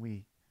like when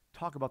we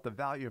talk about the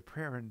value of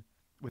prayer and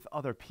with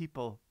other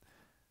people,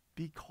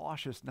 be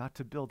cautious not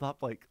to build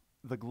up like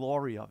the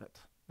glory of it.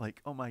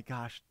 Like, oh my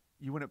gosh,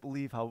 you wouldn't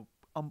believe how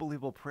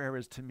unbelievable prayer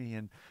is to me,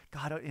 and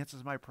God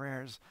answers my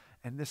prayers,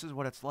 and this is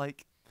what it's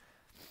like.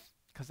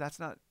 Because that's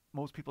not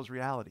most people's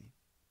reality.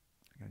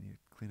 I need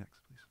a Kleenex,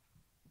 please.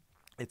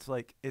 It's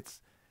like,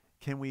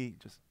 can we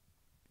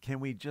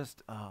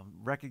just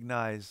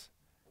recognize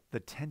the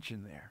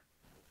tension there?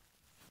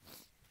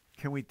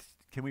 Can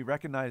we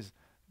recognize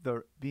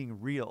the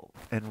being real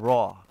and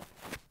raw?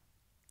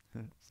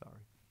 Sorry.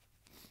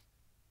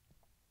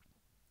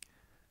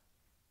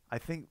 I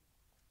think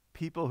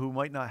people who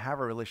might not have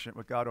a relationship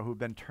with God or who've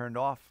been turned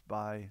off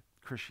by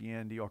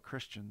Christianity or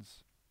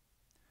Christians,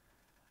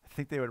 I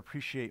think they would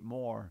appreciate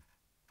more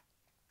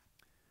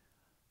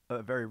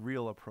a very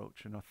real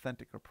approach, an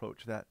authentic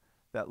approach that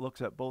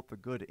looks at both the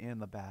good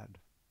and the bad.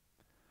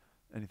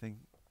 Anything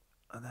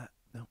on that?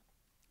 No.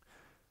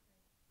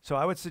 So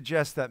I would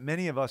suggest that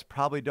many of us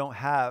probably don't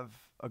have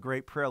a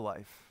great prayer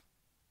life.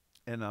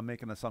 And I'm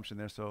making an assumption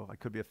there, so I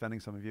could be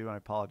offending some of you, and I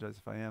apologize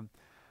if I am.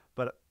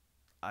 But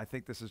I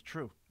think this is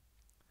true.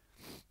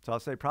 So I'll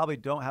say probably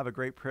don't have a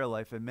great prayer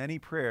life, and many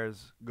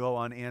prayers go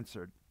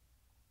unanswered.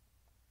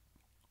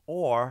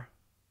 Or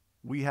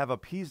we have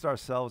appeased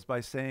ourselves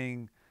by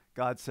saying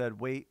God said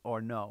wait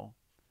or no,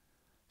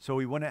 so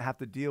we wouldn't have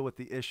to deal with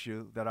the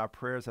issue that our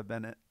prayers have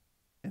been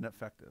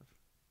ineffective.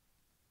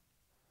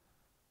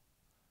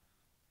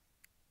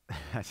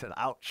 I said,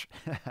 ouch.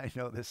 I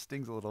know this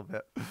stings a little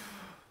bit,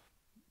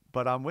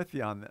 but I'm with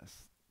you on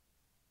this.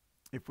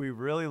 If we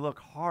really look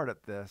hard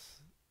at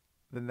this,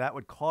 then that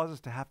would cause us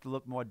to have to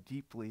look more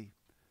deeply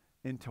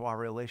into our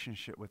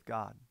relationship with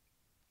God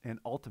and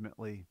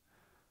ultimately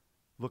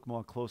look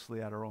more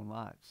closely at our own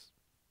lives.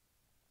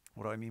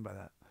 What do I mean by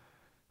that?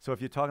 So if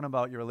you're talking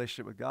about your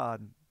relationship with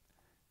God,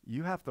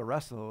 you have to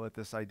wrestle with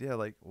this idea,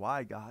 like,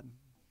 why God?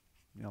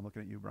 I'm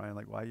looking at you, Brian,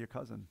 like, why your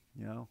cousin?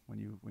 When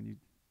you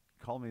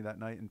called me that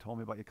night and told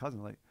me about your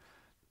cousin, like,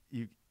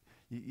 you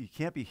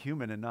can't be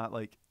human and not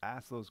like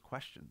ask those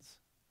questions.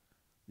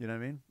 You know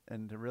what I mean?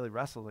 And to really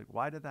wrestle, like,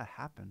 why did that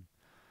happen?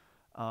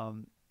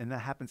 And that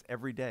happens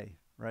every day,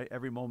 right?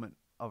 Every moment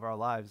of our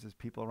lives is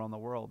people around the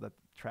world that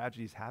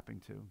tragedy is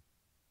happening to.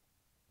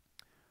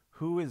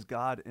 Who is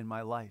God in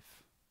my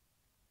life?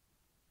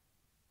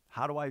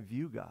 How do I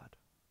view God?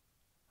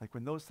 Like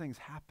when those things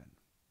happen,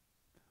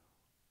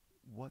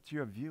 what's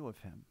your view of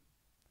him?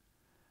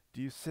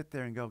 Do you sit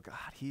there and go,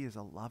 God, he is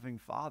a loving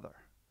father?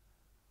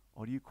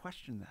 Or do you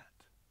question that?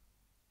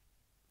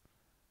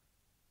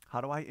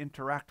 How do I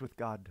interact with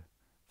God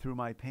through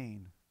my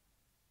pain?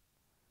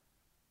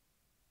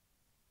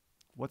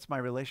 What's my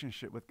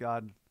relationship with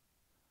God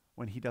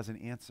when he doesn't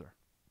answer?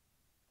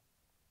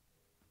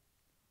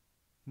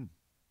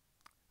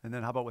 And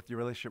then how about with your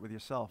relationship with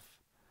yourself?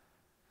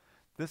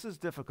 This is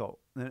difficult,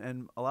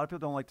 and a lot of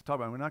people don't like to talk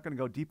about it. We're not going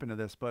to go deep into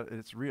this, but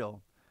it's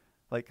real.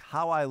 Like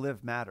how I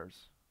live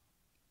matters.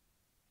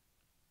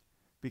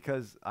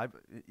 Because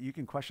you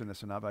can question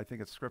this or not, but I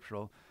think it's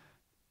scriptural,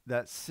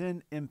 that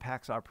sin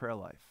impacts our prayer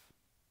life.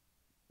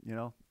 You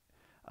know?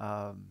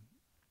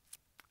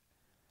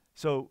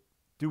 So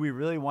do we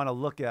really want to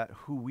look at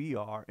who we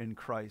are in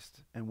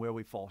Christ and where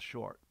we fall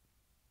short?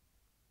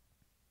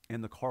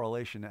 And the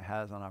correlation it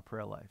has on our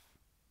prayer life.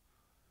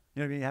 You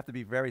know what I mean? You have to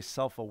be very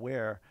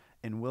self-aware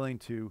and willing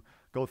to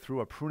go through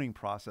a pruning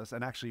process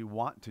and actually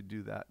want to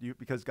do that.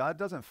 Because God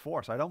doesn't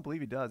force. I don't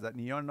believe he does. That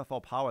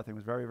Neanderthal power thing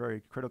was very,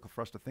 very critical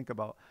for us to think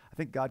about. I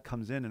think God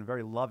comes in a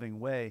very loving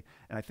way,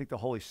 and I think the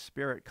Holy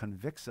Spirit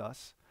convicts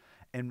us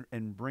and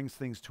brings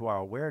things to our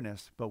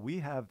awareness. But we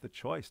have the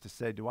choice to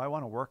say, do I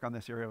want to work on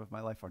this area of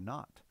my life or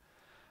not?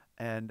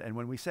 And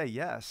when we say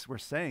yes, we're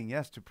saying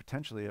yes to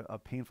potentially a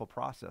painful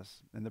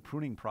process. And the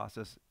pruning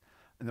process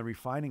and the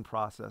refining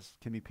process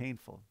can be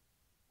painful.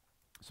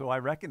 So I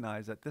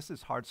recognize that this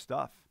is hard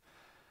stuff,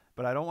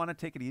 but I don't want to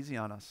take it easy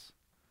on us.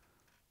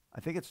 I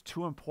think it's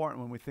too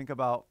important when we think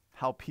about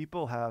how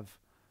people have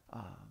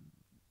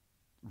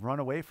run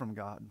away from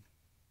God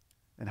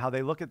and how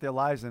they look at their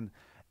lives and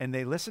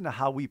they listen to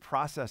how we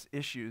process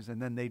issues, and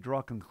then they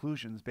draw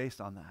conclusions based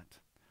on that.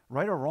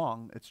 Right or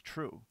wrong, it's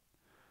true.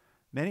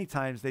 Many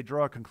times they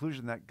draw a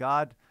conclusion that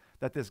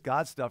this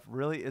God stuff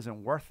really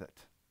isn't worth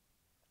it.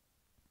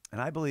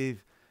 And I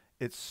believe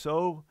it's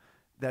so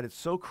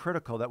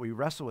critical that we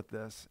wrestle with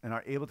this and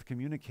are able to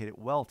communicate it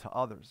well to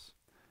others.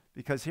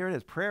 Because here it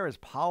is, prayer is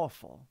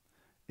powerful.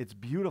 It's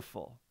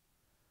beautiful.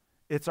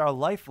 It's our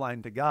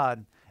lifeline to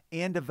God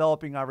and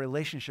developing our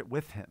relationship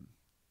with him.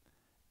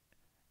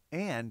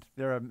 And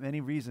there are many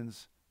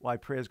reasons why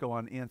prayers go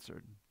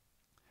unanswered.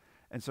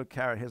 And so,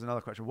 Kara, here's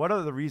another question. What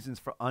are the reasons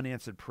for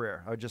unanswered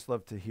prayer? I would just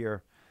love to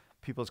hear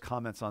people's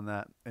comments on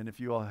that. And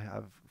if you all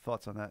have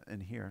thoughts on that in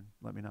here,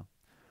 let me know.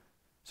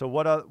 So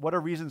what are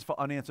reasons for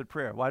unanswered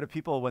prayer? Why do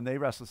people, when they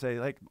wrestle, say,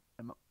 like,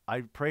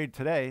 I prayed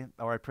today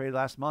or I prayed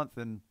last month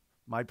and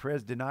my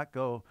prayers did not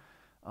go,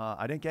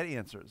 I didn't get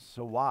answers.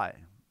 So why?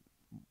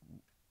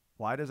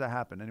 Why does that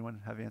happen?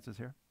 Anyone have answers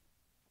here?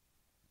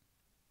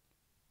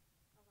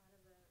 A lot of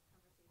the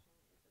conversation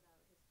is about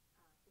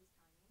his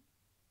timing.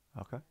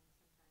 Okay. And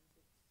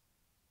sometimes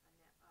it's a no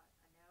or not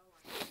now,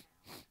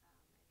 and trying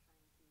to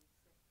sift through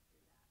that.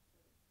 So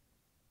there's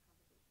conversations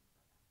about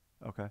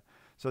that. Okay.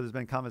 So there's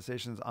been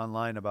conversations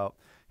online about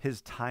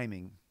his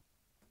timing.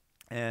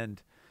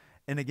 And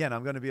again,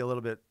 I'm going to be a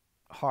little bit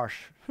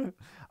harsh.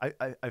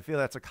 I feel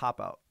that's a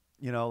cop-out,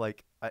 you know,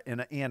 like,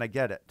 and I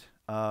get it.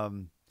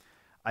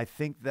 I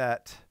think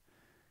that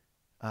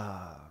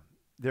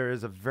there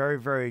is a very,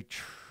 very,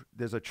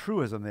 there's a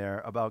truism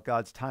there about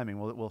God's timing.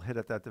 We'll hit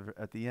at that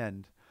at the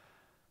end.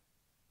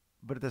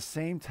 But at the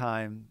same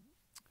time,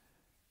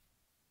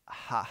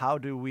 how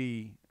do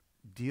we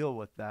deal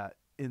with that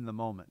in the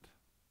moment?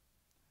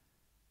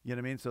 You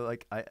know what I mean? So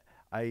like,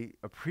 I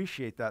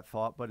appreciate that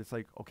thought, but it's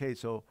like, okay,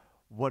 so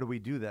what do we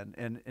do then?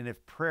 And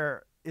if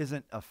prayer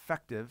isn't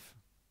effective,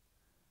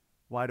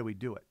 why do we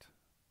do it?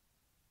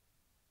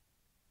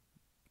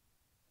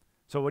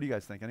 So what do you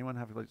guys think? Anyone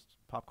have like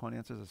popcorn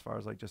answers as far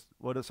as like just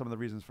what are some of the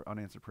reasons for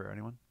unanswered prayer?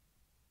 Anyone?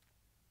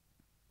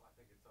 Well, I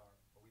think it's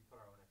we put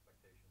our own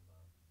expectations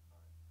on it.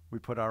 We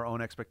put our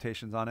own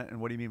expectations on it. And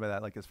what do you mean by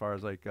that? Like as far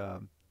as like, We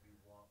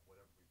want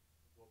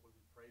what we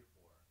pray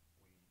for,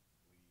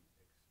 we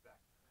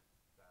expect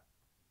that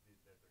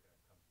they're going to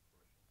come to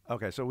fruition.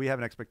 okay, so we have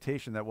an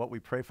expectation that what we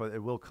pray for,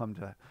 it will come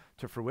to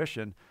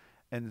fruition.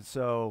 And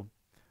so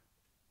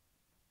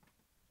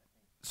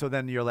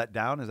then you're let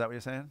down. Is that what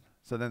you're saying?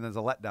 So then there's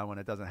a letdown when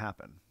it doesn't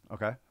happen.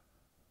 Okay. I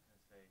was going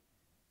to say,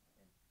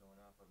 and going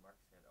off what Mark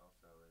said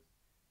also is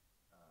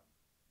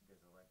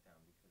there's a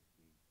letdown because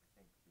we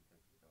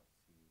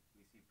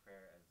see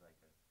prayer as like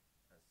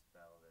a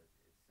spell that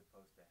it's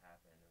supposed to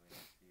happen, and we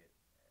don't see it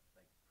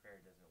like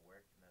prayer doesn't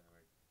work. In other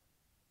words,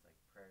 it's like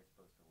prayer is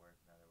supposed to work.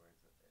 In other words,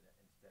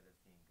 instead of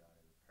seeing God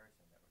as a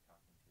person that we're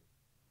talking to,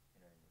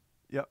 you know what I mean?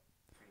 Yep.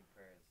 Treating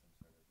prayer as some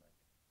sort of like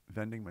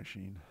Vending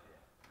machine.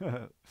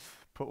 yeah.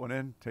 Put one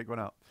in, take one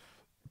out.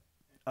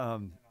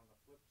 And on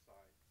the flip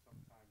side,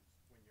 sometimes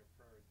when your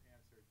prayer is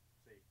answered,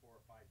 say 4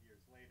 or 5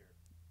 years later,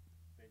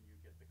 then you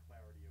get the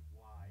clarity of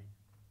why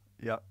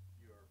Yep.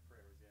 your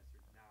prayer is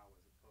answered now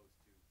as opposed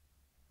to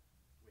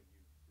when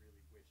you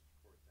really wished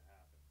for it to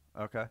happen.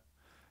 Okay.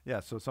 Yeah,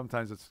 so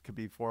sometimes it could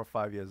be 4 or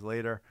 5 years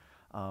later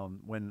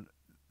when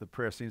the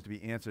prayer seems to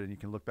be answered, and you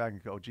can look back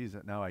and go, oh, geez,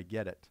 now I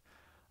get it.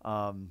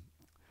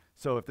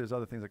 So if there's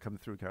other things that come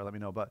through, Kara, let me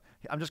know. But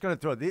I'm just going to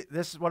throw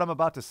this is what I'm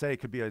about to say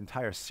could be an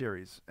entire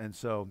series, and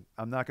so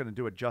I'm not going to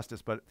do it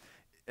justice.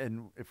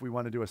 And if we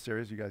want to do a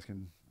series, you guys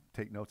can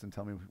take notes and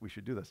tell me we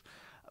should do this.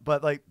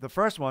 But like the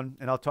first one,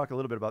 and I'll talk a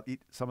little bit about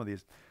some of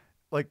these,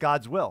 like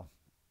God's will.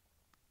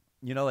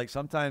 You know, like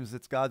sometimes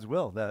it's God's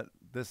will that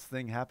this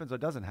thing happens or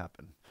doesn't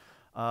happen.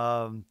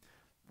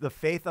 The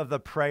faith of the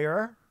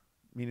prayer,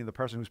 meaning the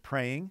person who's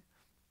praying,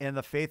 and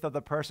the faith of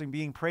the person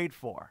being prayed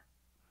for.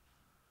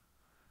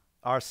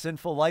 Our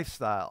sinful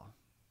lifestyle.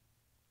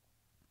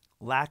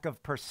 Lack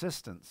of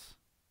persistence.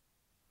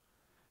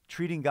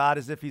 Treating God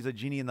as if he's a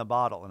genie in the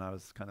bottle. And I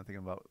was kind of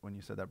thinking about when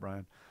you said that,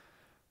 Brian.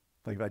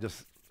 Like if I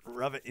just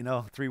rub it,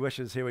 3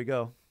 wishes, here we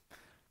go.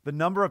 The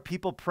number of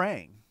people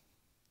praying.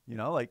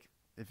 Like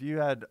if you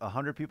had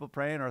 100 people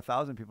praying or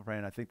 1,000 people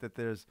praying, I think that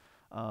there's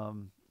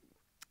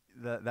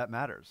that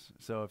matters.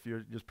 So if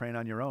you're just praying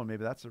on your own,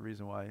 maybe that's the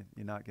reason why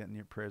you're not getting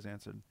your prayers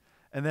answered.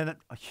 And then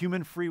a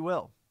human free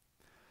will.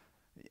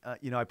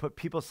 I put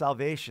people's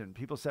salvation,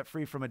 people set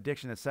free from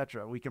addiction,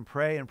 etc. We can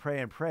pray and pray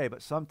and pray,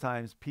 but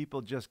sometimes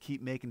people just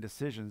keep making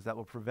decisions that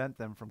will prevent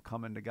them from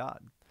coming to God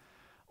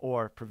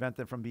or prevent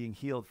them from being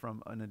healed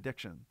from an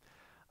addiction.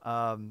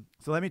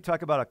 So let me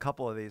talk about a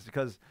couple of these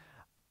because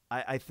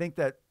I think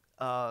that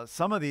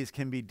some of these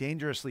can be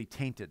dangerously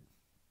tainted.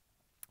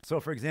 So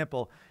for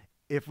example,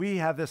 if we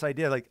have this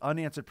idea like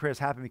unanswered prayers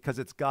happen because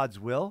it's God's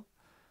will,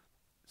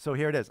 so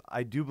here it is.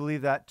 I do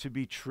believe that to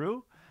be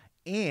true,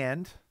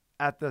 and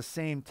at the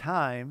same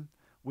time,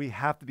 we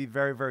have to be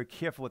very, very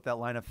careful with that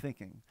line of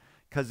thinking.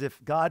 Because if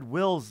God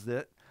wills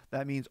it,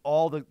 that means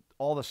all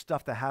the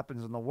stuff that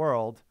happens in the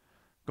world,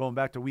 going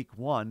back to week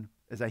 1,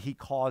 is that he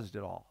caused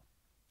it all.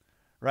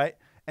 Right?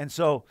 And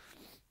so,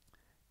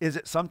 is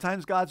it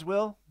sometimes God's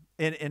will?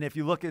 And if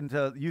you look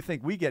into, you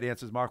think we get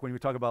answers, Mark, when we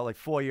talk about like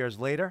 4 years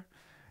later,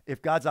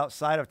 if God's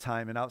outside of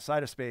time and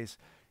outside of space,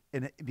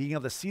 and being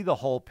able to see the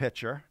whole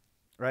picture,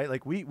 right?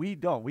 Like we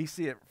don't. We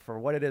see it for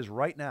what it is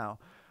right now.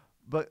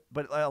 But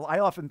I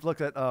often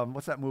look at,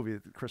 what's that movie,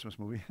 the Christmas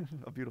movie?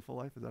 A Beautiful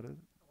Life, is that it?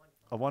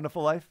 A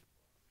Wonderful Life?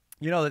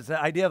 It's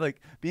the idea of like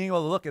being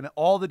able to look at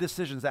all the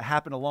decisions that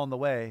happen along the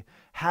way.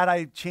 Had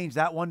I changed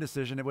that one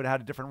decision, it would have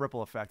had a different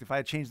ripple effect. If I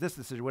had changed this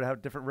decision, it would have had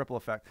a different ripple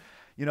effect.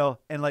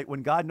 And like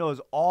when God knows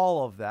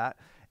all of that,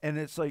 and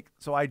it's like,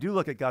 so I do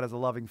look at God as a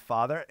loving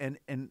father, and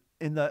in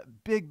the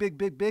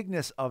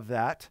bigness of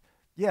that,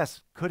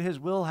 yes, could his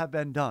will have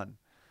been done?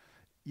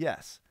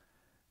 Yes.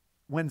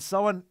 When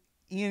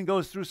Ian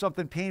goes through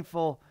something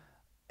painful,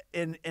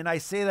 and I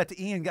say that to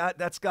Ian, God,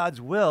 that's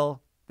God's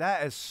will,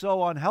 that is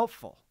so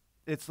unhelpful.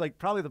 It's like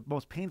probably the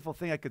most painful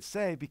thing I could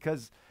say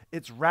because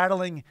it's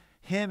rattling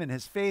him and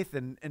his faith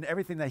and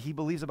everything that he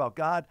believes about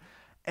God.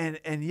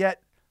 And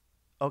yet,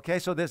 okay,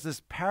 so there's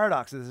this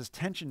paradox, there's this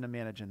tension to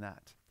manage in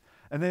that.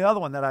 And the other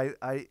one that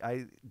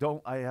I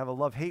have a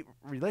love-hate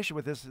relation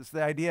with this is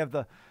the idea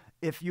of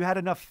if you had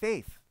enough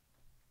faith.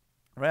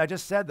 Right, I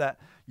just said that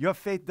your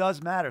faith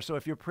does matter. So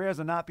if your prayers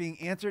are not being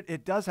answered,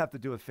 it does have to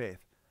do with faith.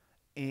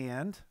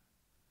 And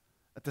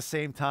at the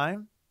same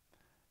time,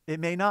 it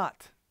may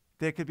not.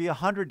 There could be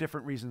 100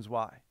 different reasons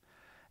why.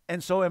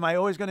 And so am I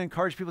always going to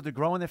encourage people to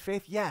grow in their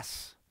faith?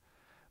 Yes.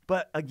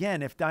 But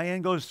again, if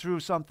Diane goes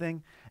through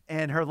something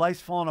and her life's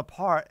falling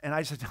apart, and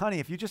I said, honey,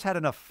 if you just had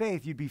enough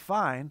faith, you'd be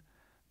fine.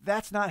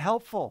 That's not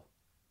helpful.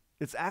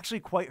 It's actually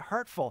quite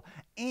hurtful.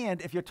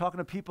 And if you're talking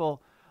to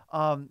people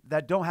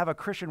that don't have a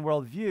Christian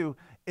worldview,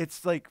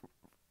 it's like,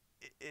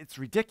 it's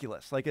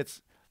ridiculous. Like,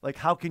 it's like,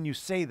 how can you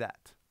say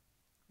that,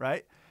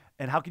 right?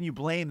 And how can you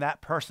blame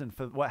that person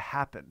for what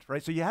happened,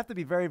 right? So you have to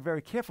be very,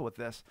 very careful with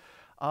this.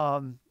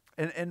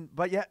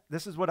 But yet,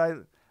 this is what I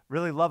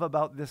really love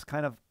about this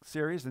kind of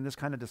series and this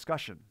kind of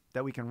discussion,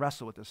 that we can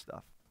wrestle with this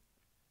stuff.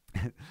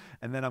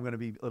 And then I'm going to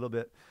be a little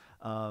bit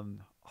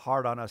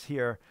hard on us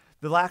here.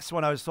 The last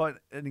one I was talking,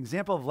 an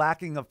example of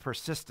lacking of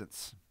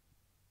persistence.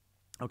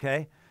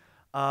 Okay.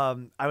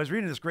 I was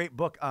reading this great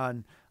book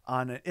on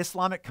an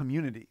Islamic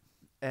community.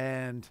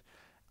 And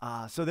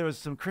so there was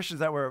some Christians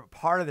that were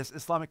part of this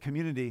Islamic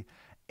community.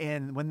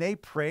 And when they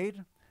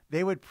prayed,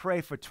 they would pray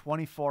for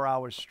 24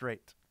 hours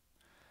straight.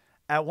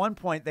 At one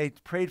point, they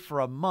prayed for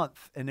a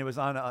month, and it was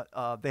on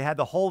they had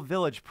the whole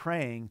village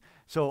praying.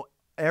 So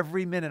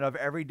every minute of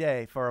every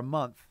day for a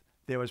month,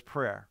 there was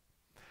prayer.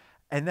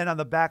 And then on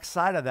the back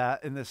side of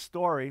that, in this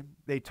story,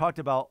 they talked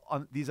about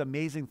these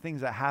amazing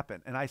things that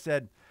happen. And I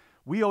said,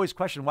 we always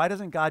question, why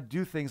doesn't God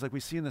do things like we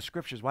see in the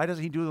scriptures? Why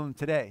doesn't he do them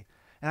today?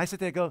 And I sit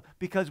there and go,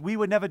 because we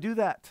would never do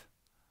that.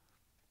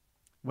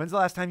 When's the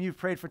last time you've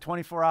prayed for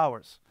 24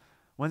 hours?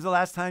 When's the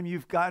last time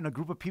you've gotten a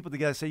group of people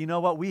together and say, you know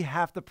what, we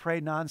have to pray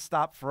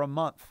nonstop for a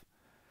month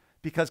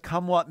because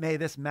come what may,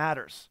 this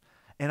matters.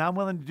 And I'm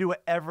willing to do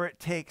whatever it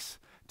takes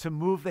to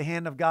move the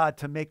hand of God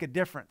to make a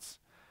difference.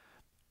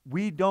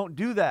 We don't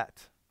do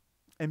that.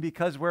 And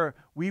because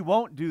we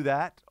won't do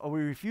that, or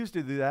we refuse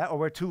to do that, or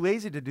we're too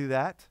lazy to do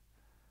that,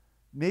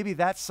 maybe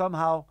that's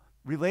somehow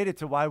related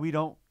to why we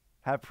don't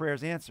have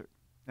prayers answered.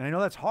 And I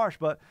know that's harsh,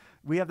 but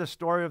we have the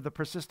story of the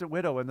persistent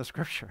widow in the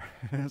scripture.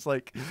 And it's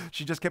like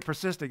she just kept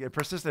persisting and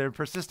persisting and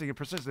persisting and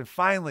persisting. And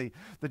finally,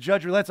 the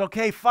judge relents.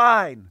 Okay,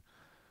 fine.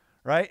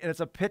 Right? And it's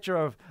a picture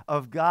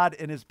of God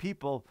and his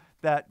people,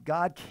 that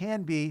God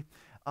can be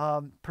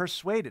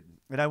persuaded.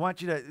 And I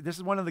want you to, this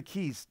is one of the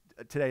keys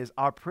today, is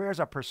our prayers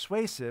are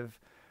persuasive,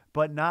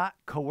 but not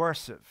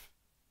coercive.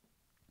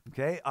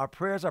 Okay? Our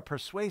prayers are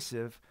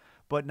persuasive,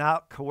 but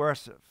not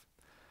coercive.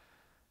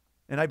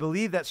 And I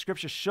believe that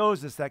scripture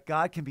shows us that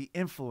God can be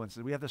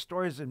influenced. We have the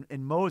stories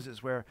in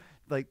Moses where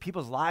like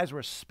people's lives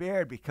were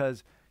spared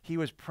because he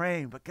was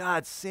praying, but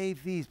God,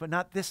 save these, but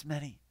not this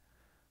many,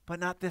 but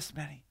not this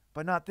many,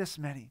 but not this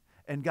many.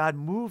 And God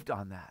moved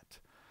on that.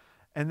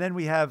 And then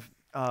we have,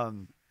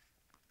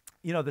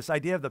 this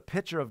idea of the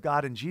picture of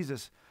God in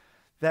Jesus,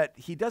 that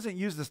he doesn't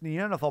use this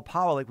Neanderthal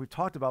power like we've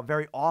talked about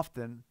very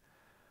often,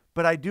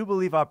 but I do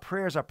believe our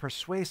prayers are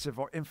persuasive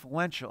or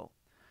influential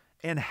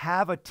and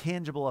have a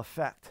tangible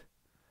effect.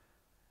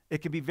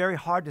 It can be very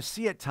hard to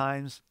see at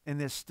times, and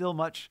there's still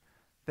much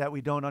that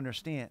we don't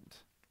understand.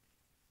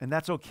 And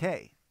that's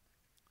okay.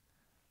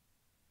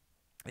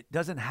 It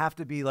doesn't have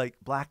to be like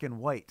black and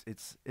white.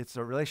 It's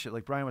a relationship,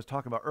 like Brian was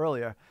talking about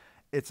earlier.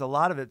 It's a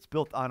lot of it's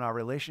built on our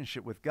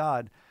relationship with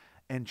God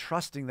and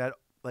trusting that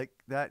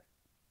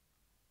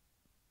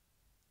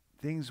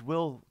things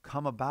will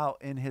come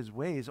about in his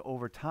ways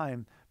over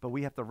time, but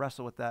we have to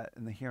wrestle with that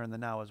in the here and the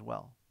now as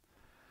well.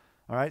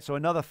 All right, so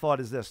another thought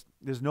is this.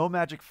 There's no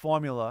magic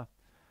formula.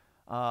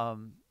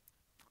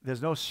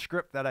 There's no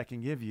script that I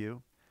can give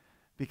you,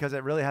 because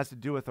it really has to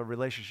do with a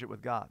relationship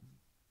with God.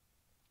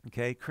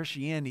 Okay,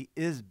 Christianity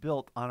is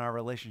built on our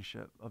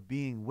relationship of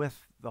being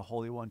with the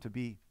Holy One, to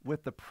be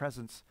with the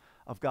presence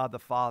of God the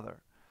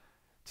Father,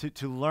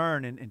 to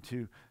learn and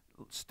to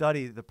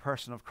study the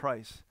person of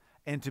Christ,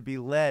 and to be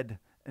led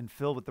and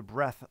filled with the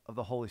breath of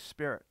the Holy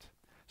Spirit.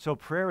 So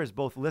prayer is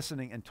both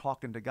listening and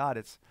talking to God.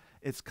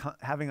 It's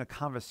having a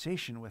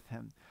conversation with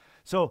him.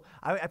 So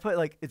I put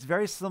like, it's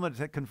very similar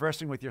to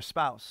conversing with your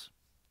spouse.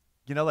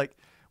 Like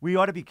we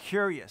ought to be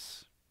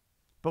curious,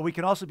 but we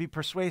can also be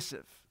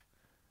persuasive.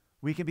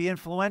 We can be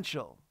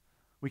influential.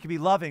 We can be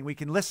loving. We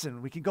can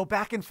listen. We can go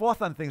back and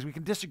forth on things. We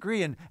can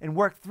disagree and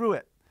work through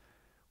it.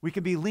 We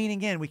can be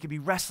leaning in. We can be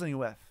wrestling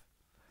with.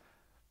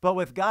 But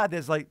with God,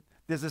 there's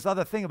this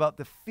other thing about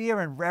the fear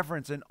and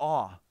reverence and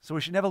awe. So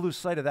we should never lose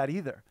sight of that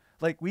either.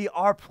 Like we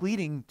are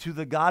pleading to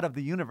the God of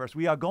the universe.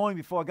 We are going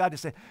before God to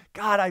say,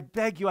 God, I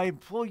beg you, I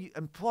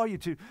implore you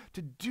to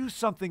do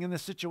something in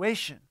this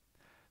situation.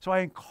 So I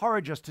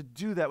encourage us to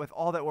do that with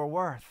all that we're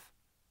worth,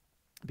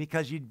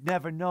 because you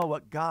never know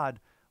what God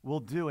will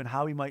do and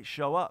how he might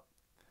show up.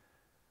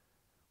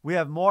 We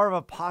have more of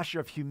a posture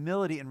of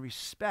humility and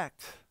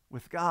respect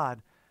with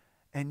God,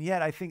 and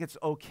yet I think it's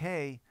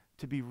okay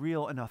to be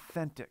real and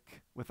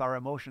authentic with our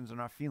emotions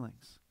and our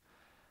feelings.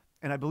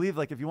 And I believe,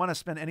 like, if you want to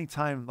spend any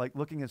time like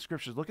looking at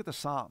scriptures, look at the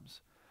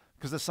Psalms,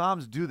 because the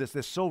Psalms do this.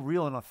 They're so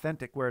real and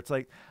authentic, where it's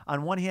like,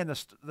 on one hand,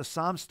 the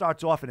Psalm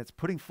starts off and it's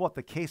putting forth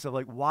the case of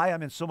like why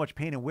I'm in so much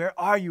pain and where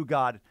are you,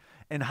 God,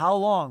 and how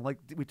long, like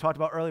we talked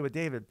about earlier with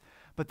David.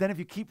 But then if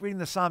you keep reading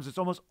the Psalms, it's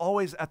almost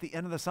always at the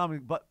end of the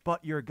Psalm, but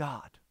you're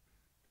God.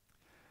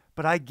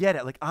 But I get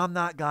it. Like, I'm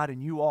not God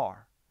and you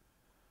are.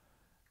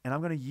 And I'm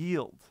going to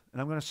yield,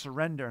 and I'm going to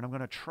surrender, and I'm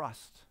going to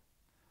trust.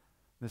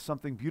 There's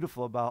something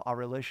beautiful about our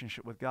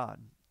relationship with God,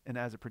 and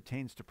as it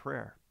pertains to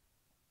prayer.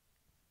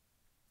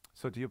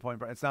 So to your point,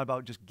 Brian, it's not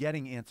about just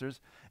getting answers.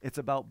 It's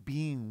about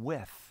being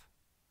with.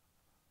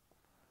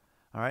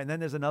 All right, and then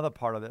there's another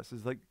part of this.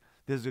 Is like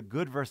there's a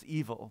good versus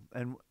evil,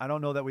 and I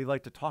don't know that we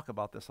like to talk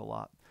about this a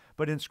lot,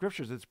 but in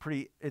scriptures it's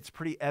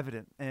pretty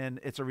evident, and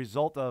it's a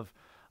result of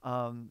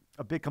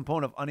a big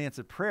component of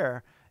unanswered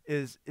prayer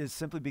is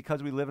simply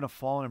because we live in a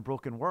fallen and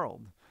broken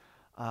world.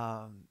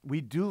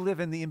 We do live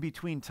in the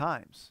in-between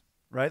times,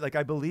 right? Like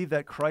I believe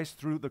that Christ,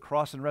 through the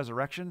cross and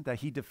resurrection, that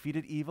he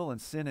defeated evil and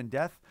sin and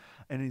death,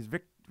 and he's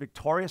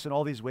victorious in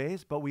all these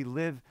ways, but we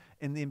live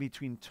in the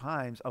in-between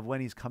times of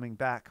when he's coming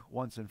back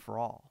once and for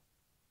all.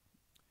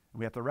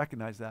 We have to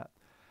recognize that.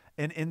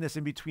 And in this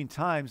in-between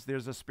times,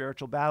 there's a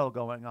spiritual battle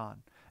going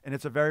on, and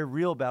it's a very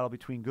real battle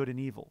between good and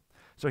evil.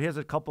 So here's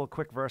a couple of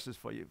quick verses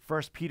for you.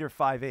 1 Peter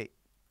 5:8.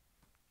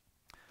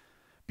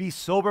 Be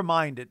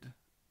sober-minded,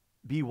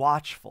 be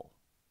watchful.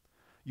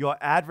 Your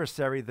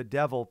adversary, the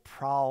devil,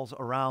 prowls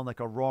around like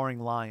a roaring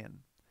lion,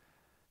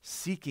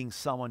 seeking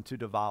someone to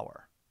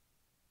devour.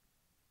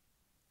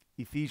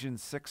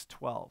 Ephesians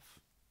 6:12.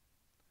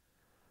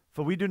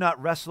 For we do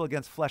not wrestle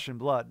against flesh and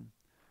blood,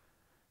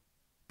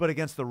 but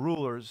against the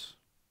rulers,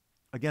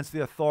 against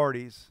the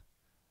authorities,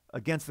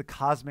 against the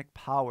cosmic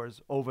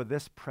powers over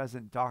this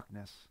present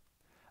darkness,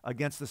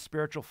 against the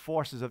spiritual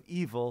forces of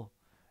evil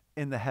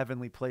in the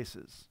heavenly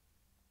places.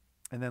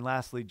 And then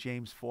lastly,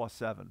 James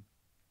 4:7.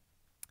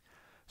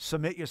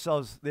 Submit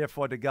yourselves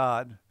therefore to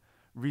God,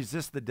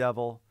 resist the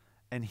devil,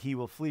 and he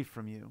will flee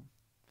from you.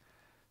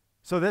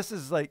 So this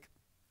is like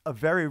a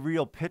very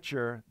real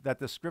picture that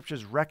the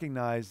scriptures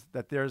recognize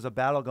that there's a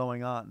battle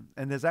going on.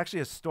 And there's actually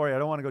a story, I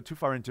don't want to go too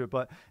far into it,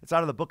 but it's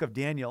out of the book of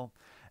Daniel.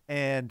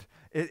 And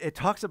it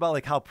talks about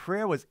like how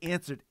prayer was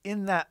answered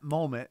in that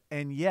moment,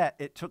 and yet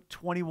it took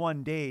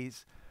 21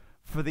 days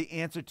for the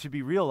answer to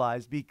be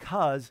realized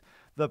because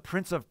the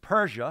prince of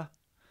Persia,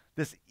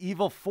 this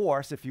evil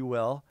force, if you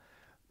will,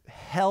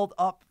 held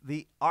up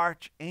the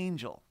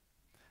archangel,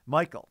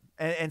 Michael.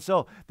 And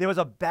so there was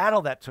a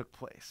battle that took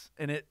place,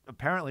 and it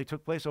apparently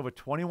took place over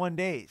 21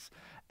 days.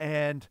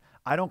 And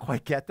I don't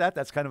quite get that.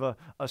 That's kind of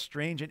a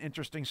strange and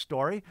interesting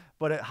story,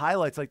 but it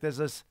highlights like there's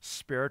this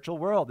spiritual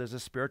world. There's a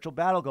spiritual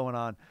battle going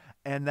on,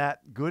 and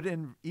that good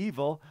and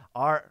evil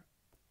are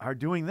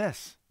doing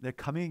this. They're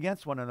coming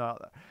against one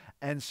another.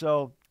 And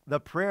so the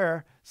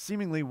prayer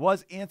seemingly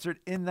was answered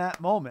in that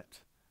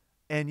moment,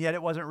 and yet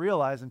it wasn't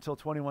realized until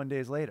 21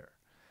 days later.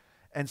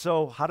 And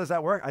so how does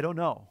that work? I don't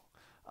know.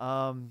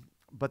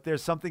 But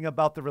there's something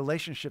about the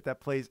relationship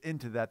that plays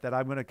into that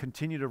I'm going to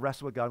continue to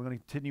wrestle with God. I'm going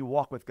to continue to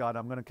walk with God.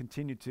 I'm going to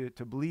continue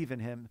to believe in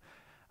him,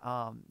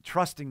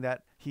 trusting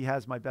that he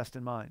has my best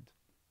in mind.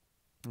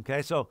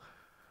 Okay, so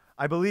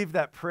I believe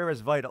that prayer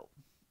is vital.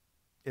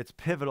 It's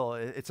pivotal.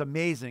 It's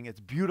amazing. It's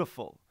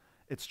beautiful.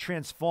 It's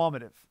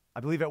transformative. I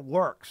believe it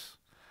works.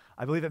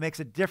 I believe it makes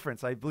a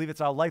difference. I believe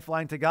it's our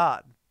lifeline to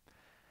God.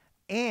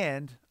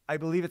 And I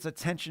believe it's a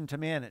tension to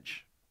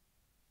manage.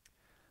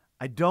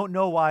 I don't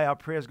know why our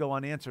prayers go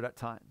unanswered at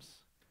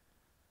times.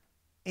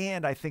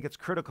 And I think it's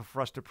critical for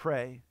us to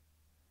pray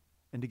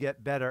and to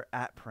get better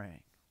at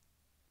praying.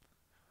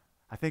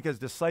 I think as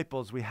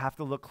disciples, we have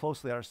to look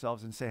closely at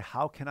ourselves and say,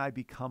 how can I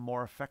become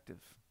more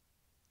effective?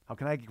 How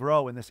can I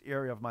grow in this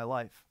area of my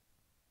life?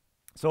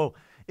 So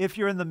if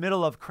you're in the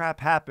middle of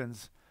crap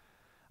happens,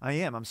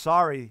 I'm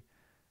sorry.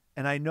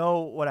 And I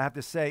know what I have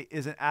to say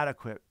isn't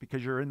adequate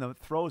because you're in the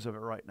throes of it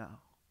right now.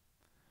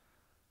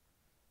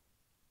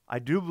 I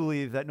do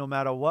believe that no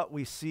matter what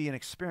we see and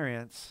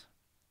experience,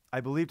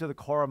 I believe to the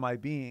core of my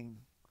being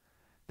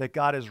that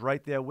God is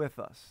right there with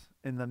us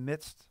in the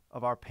midst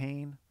of our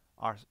pain,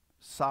 our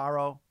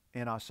sorrow,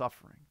 and our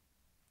suffering.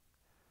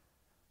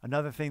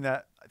 Another thing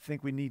that I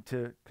think we need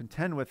to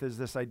contend with is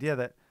this idea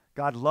that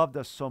God loved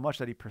us so much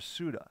that he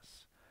pursued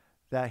us,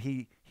 that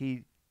he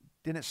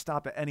didn't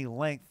stop at any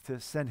length to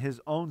send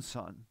his own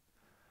son,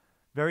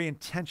 very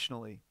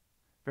intentionally,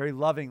 very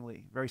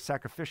lovingly, very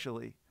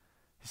sacrificially.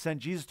 He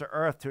sent Jesus to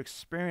earth to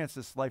experience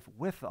this life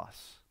with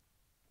us.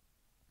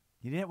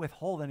 He didn't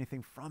withhold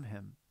anything from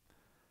him.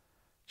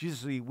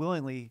 Jesus, he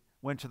willingly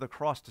went to the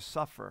cross to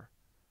suffer.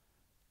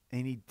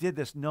 And he did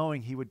this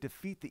knowing he would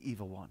defeat the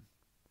evil one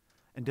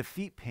and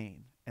defeat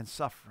pain and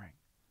suffering.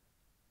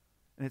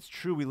 And it's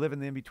true, we live in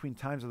the in-between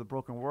times of the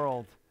broken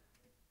world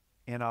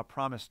and our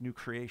promised new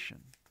creation.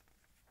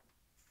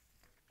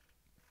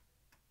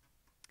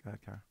 Go ahead,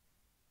 Kara.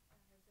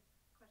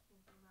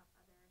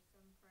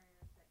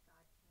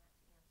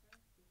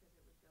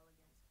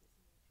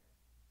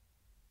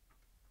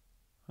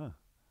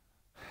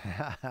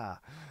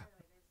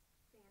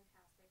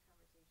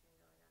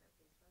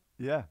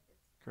 Yeah,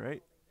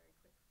 great.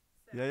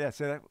 Yeah.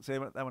 Say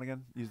that one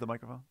again. Use the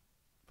microphone,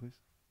 please.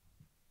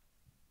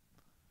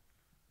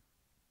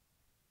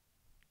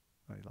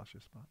 Oh, you lost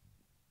your spot.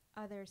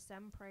 Are there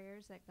some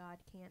prayers that God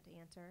can't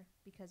answer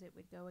because it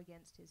would go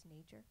against his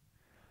nature?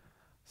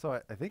 So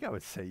I think I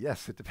would say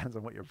yes. It depends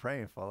on what you're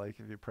praying for. Like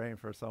if you're praying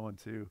for someone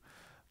to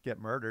get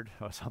murdered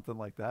or something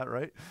like that,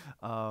 right?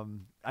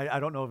 I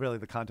don't know really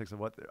the context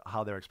of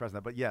how they're expressing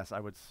that, but yes, I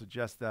would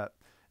suggest that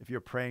if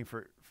you're praying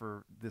for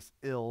this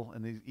ill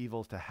and these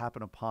evils to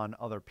happen upon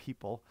other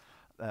people,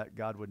 that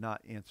God would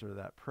not answer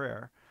that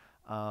prayer.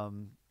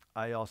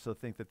 I also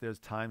think that there's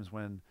times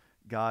when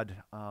God,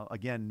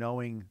 again,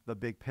 knowing the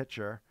big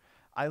picture,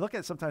 I look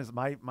at sometimes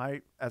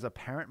my as a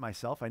parent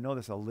myself, I know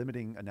this is a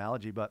limiting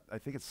analogy, but I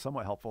think it's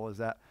somewhat helpful, is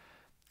that,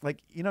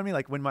 like, you know what I mean?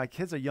 Like when my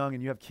kids are young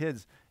and you have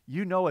kids,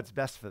 you know what's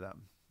best for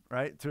them,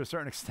 right? To a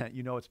certain extent,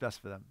 you know what's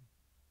best for them.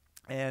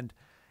 And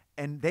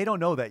they don't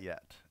know that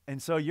yet.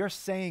 And so you're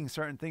saying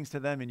certain things to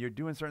them and you're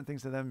doing certain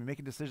things to them and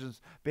making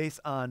decisions based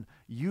on,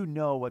 you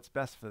know, what's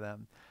best for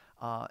them.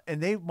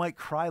 And they might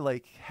cry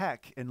like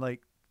heck and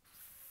like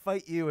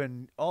fight you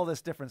and all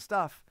this different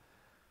stuff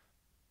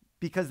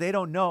because they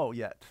don't know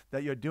yet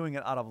that you're doing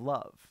it out of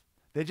love.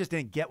 They just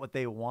didn't get what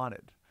they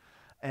wanted.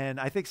 And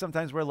I think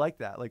sometimes we're like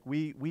that. Like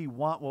we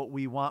want what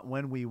we want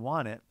when we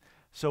want it.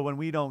 So when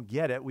we don't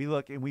get it, we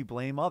look and we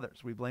blame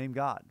others. We blame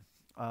God.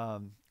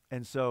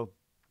 And so,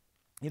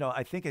 you know,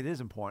 I think it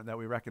is important that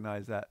we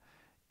recognize that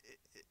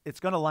it's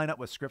going to line up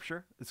with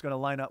Scripture. It's going to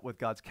line up with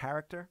God's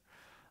character.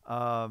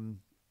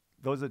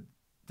 Those are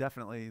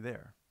definitely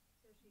there.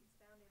 So she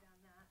expounded on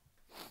that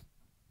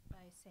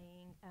by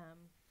saying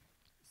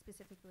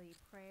specifically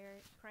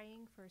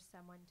praying for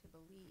someone to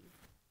believe.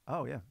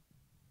 Oh, yeah.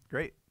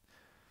 Great.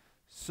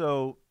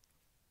 So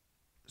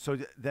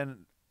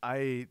then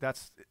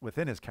that's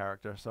within his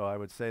character. So I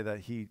would say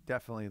that he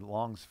definitely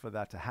longs for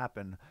that to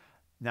happen.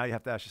 Now you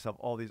have to ask yourself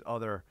all these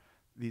other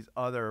these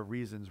other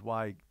reasons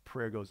why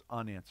prayer goes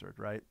unanswered,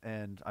 right?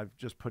 And I've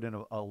just put in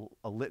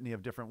a litany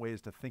of different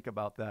ways to think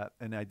about that.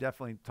 And I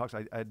definitely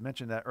I had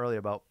mentioned that earlier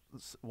about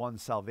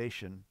one's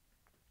salvation.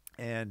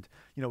 And,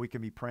 you know, we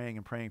can be praying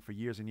and praying for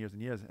years and years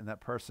and years, and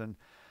that person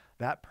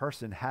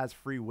has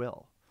free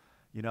will,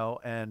 you know,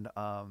 and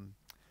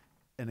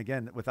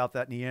again, without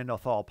that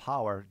Neanderthal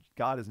power,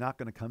 God is not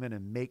going to come in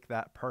and make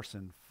that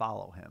person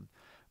follow him.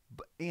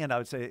 And I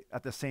would say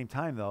at the same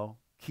time, though,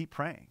 keep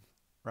praying,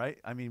 right?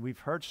 I mean, we've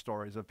heard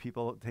stories of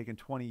people taking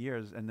 20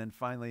 years and then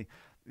finally,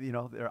 you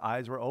know, their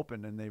eyes were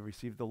opened and they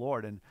received the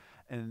Lord.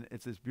 And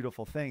it's this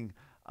beautiful thing.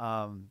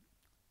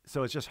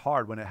 So it's just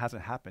hard when it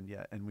hasn't happened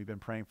yet, and we've been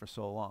praying for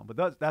so long.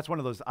 But that's one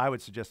of those, I would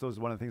suggest, those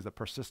are one of the things that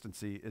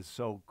persistency is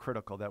so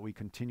critical, that we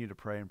continue to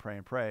pray and pray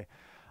and pray,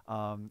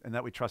 and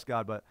that we trust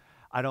God. But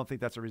I don't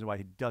think that's the reason why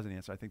he doesn't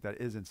answer. I think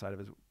that is inside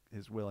of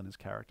his will and his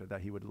character,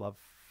 that he would love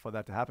for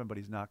that to happen, but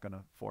he's not going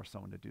to force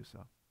someone to do so.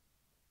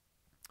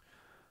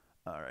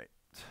 All right,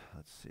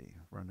 let's see.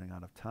 Running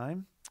out of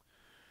time.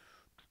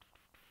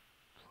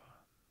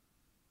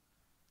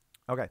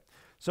 Okay,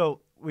 so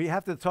we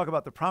have to talk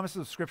about the promises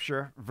of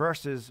Scripture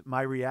versus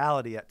my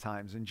reality at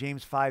times in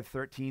James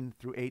 5:13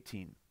 through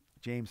 18.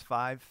 James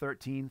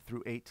 5:13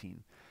 through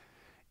 18.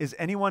 Is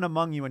anyone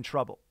among you in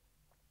trouble?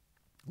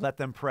 Let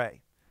them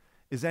pray.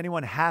 Is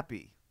anyone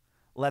happy?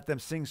 Let them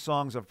sing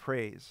songs of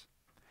praise.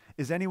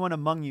 Is anyone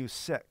among you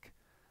sick?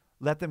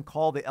 Let them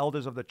call the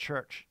elders of the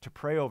church to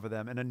pray over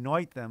them and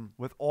anoint them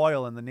with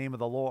oil in the name of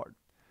the Lord.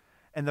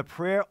 And the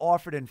prayer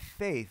offered in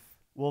faith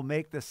will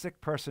make the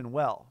sick person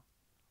well.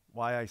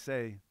 Why I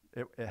say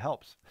it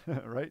helps,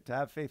 right? To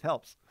have faith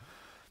helps.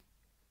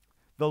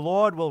 The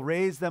Lord will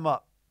raise them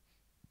up.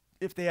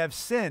 If they have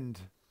sinned,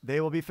 they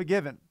will be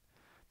forgiven.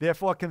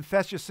 Therefore,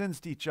 confess your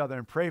sins to each other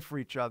and pray for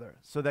each other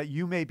so that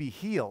you may be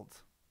healed.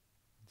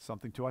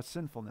 Something to our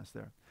sinfulness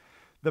there.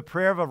 The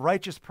prayer of a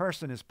righteous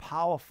person is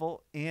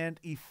powerful and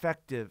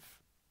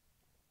effective.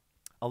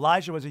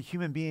 Elijah was a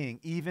human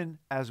being, even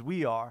as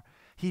we are.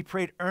 He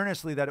prayed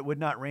earnestly that it would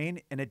not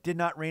rain, and it did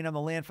not rain on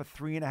the land for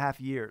 3.5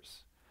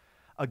 years.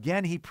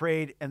 Again, he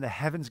prayed, and the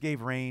heavens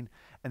gave rain,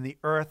 and the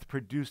earth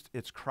produced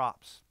its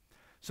crops.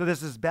 So there's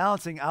this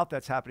balancing out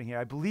that's happening here.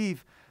 I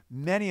believe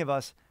many of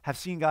us have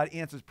seen God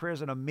answer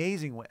prayers in an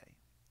amazing way,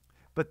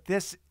 but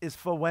this is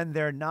for when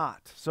they're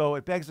not. So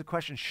it begs the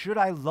question, should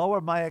I lower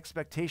my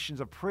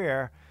expectations of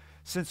prayer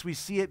since we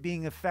see it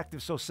being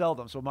effective so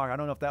seldom? So Mark, I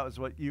don't know if that was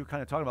what you were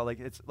kind of talking about. Like,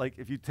 it's like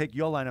if you take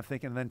your line of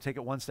thinking and then take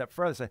it one step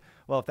further, say,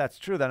 well, if that's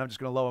true, then I'm just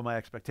going to lower my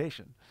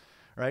expectation.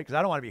 Right? Because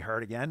I don't want to be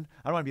hurt again.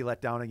 I don't want to be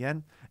let down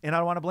again. And I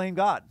don't want to blame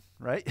God.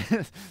 Right?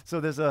 So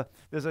there's a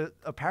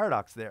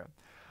paradox there.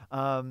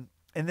 And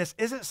this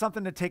isn't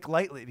something to take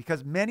lightly,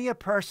 because many a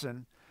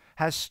person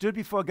has stood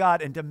before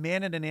God and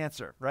demanded an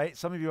answer, right?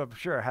 Some of you, I'm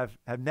sure, have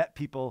met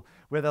people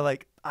where they're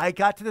like, I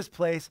got to this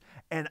place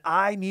and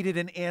I needed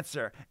an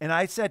answer. And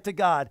I said to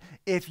God,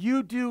 if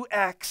you do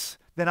X,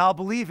 then I'll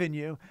believe in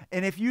you.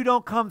 And if you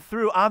don't come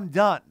through, I'm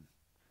done.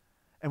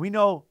 And we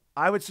know,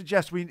 I would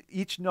suggest we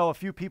each know a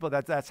few people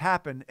that's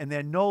happened, and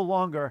they're no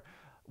longer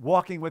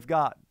walking with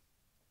God.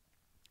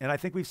 And I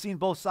think we've seen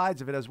both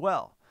sides of it as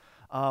well,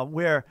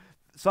 where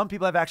some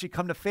people have actually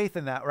come to faith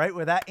in that, right?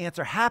 Where that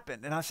answer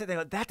happened. And I say,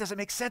 that doesn't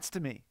make sense to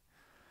me.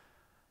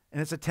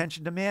 And it's a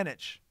tension to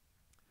manage.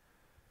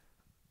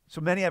 So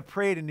many have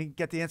prayed and didn't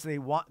get the answer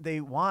they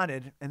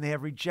wanted, and they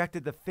have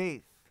rejected the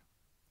faith.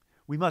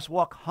 We must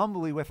walk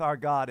humbly with our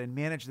God and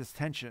manage this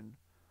tension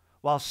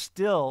while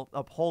still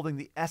upholding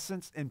the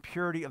essence and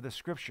purity of the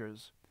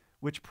Scriptures,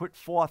 which put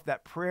forth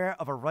that prayer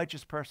of a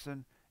righteous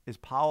person is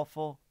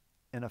powerful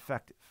and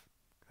effective.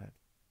 Go ahead.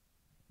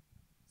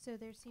 So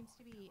there seems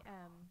to be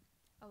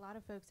a lot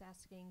of folks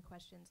asking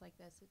questions like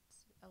this.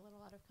 It's a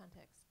little out of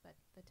context, but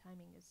the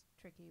timing is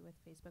tricky with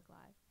Facebook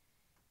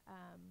Live.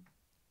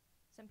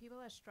 Some people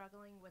are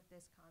struggling with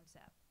this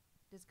concept.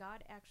 Does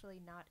God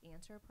actually not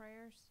answer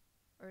prayers?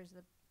 Or is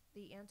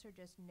the answer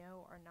just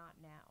no or not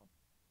now?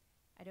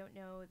 I don't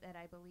know that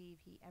I believe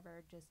he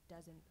ever just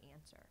doesn't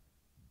answer.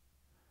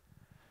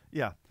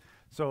 Yeah.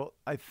 So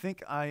I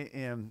think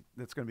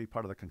that's going to be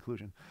part of the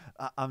conclusion.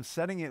 I'm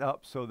setting it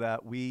up so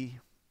that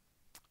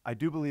I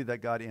do believe that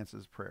God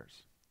answers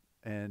prayers,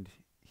 and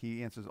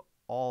he answers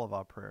all of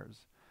our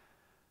prayers.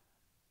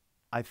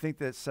 I think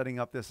that setting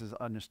up this is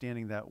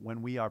understanding that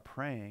when we are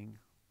praying,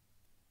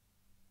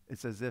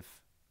 it's as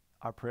if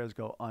our prayers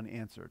go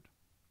unanswered.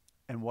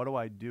 And what do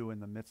I do in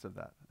the midst of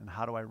that? And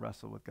how do I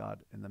wrestle with God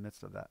in the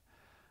midst of that?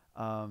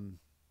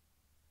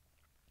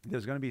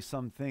 There's going to be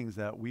some things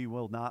that we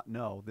will not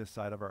know this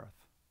side of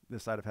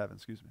heaven,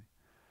 excuse me.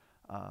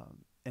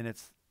 And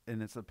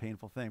it's a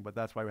painful thing, but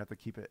that's why we have to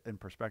keep it in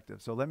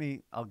perspective. So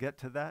I'll get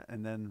to that.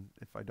 And then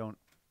if I don't,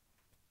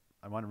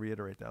 I want to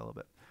reiterate that a little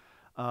bit.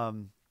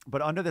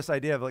 But under this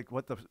idea of like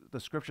what the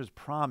Scriptures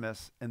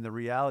promise and the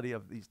reality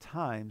of these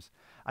times,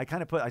 I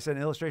said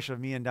an illustration of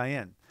me and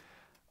Diane.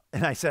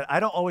 And I said, I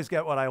don't always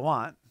get what I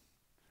want.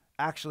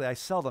 Actually, I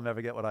seldom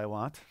ever get what I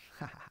want.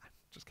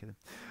 Just kidding.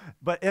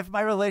 But if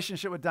my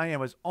relationship with Diane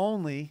was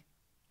only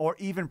or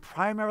even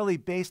primarily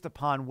based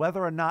upon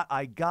whether or not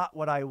I got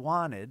what I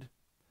wanted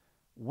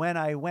when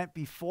I went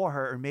before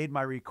her and made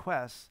my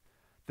requests,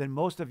 then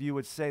most of you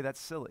would say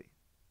that's silly.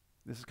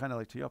 This is kind of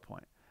like to your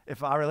point.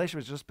 If our relationship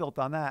was just built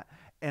on that,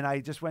 and I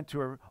just went to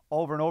her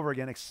over and over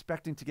again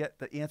expecting to get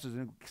the answers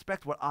and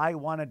expect what I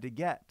wanted to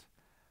get,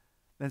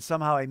 then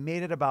somehow I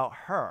made it about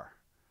her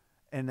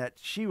and that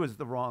she was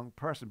the wrong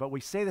person. But we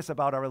say this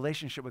about our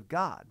relationship with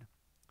God.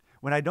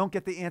 When I don't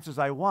get the answers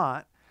I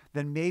want,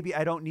 then maybe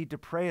I don't need to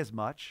pray as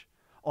much,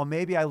 or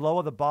maybe I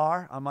lower the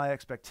bar on my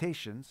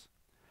expectations,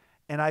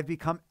 and I've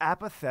become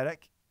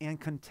apathetic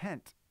and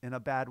content in a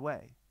bad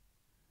way.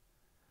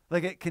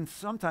 Like it can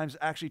sometimes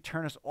actually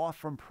turn us off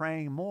from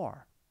praying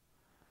more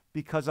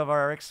because of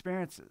our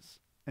experiences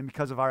and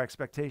because of our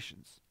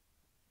expectations.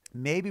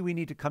 Maybe we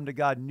need to come to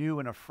God new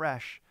and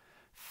afresh,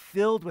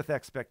 filled with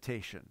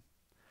expectation,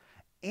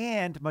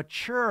 and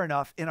mature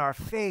enough in our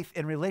faith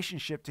and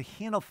relationship to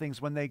handle things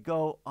when they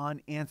go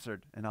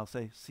unanswered. And I'll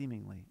say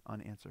seemingly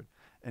unanswered.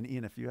 And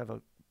Ian, if you have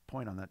a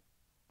point on that,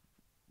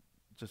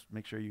 just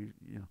make sure you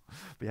know,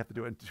 we have to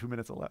do it in 2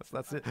 minutes or less.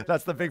 That's it.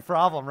 That's the big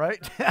problem,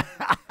 right?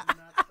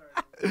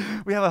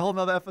 We have a whole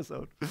nother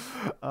episode.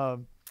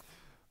 But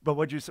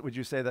would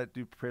you say that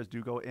prayers do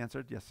go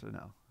answered? Yes or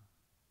no?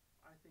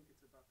 I think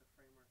it's about the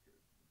framework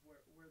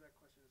where that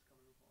question is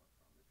coming from.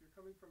 If you're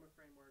coming from a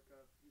framework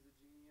of he's a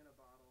genie in a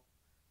bottle,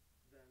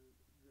 then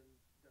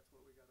that's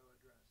what we got to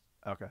address.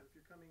 Okay. But if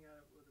you're coming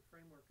at it with a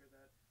framework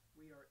that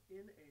we are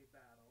in a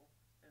battle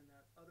and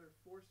that other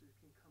forces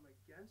can come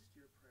against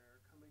your prayer,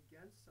 come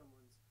against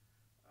someone's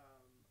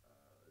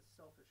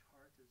selfish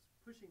heart is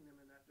pushing them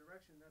in that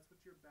direction, that's what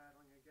you're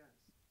battling against.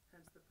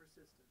 Hence the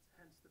persistence,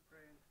 hence the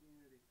praying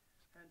community,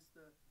 hence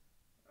the...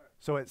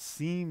 So it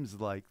seems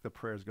like the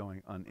prayer's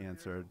going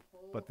unanswered,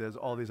 but there's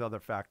all these other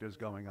factors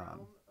going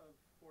on. Of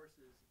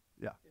forces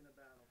Yeah. in a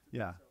battle to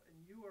Yeah. do so.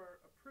 And you are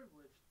a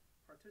privileged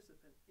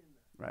participant in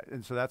that. Right,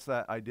 and so that's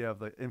that idea of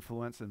the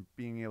influence and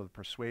being able to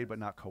persuade but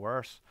not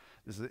coerce.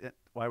 This is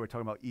why we're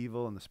talking about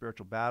evil and the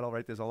spiritual battle,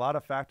 right? There's a lot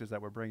of factors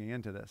that we're bringing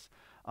into this.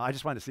 I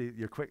just wanted to see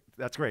your quick,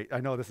 that's great. I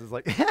know this is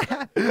like,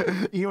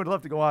 you would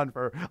love to go on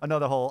for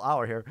another whole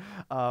hour here.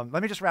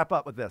 Let me just wrap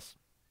up with this.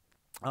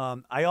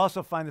 I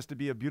also find this to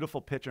be a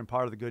beautiful picture, and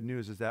part of the good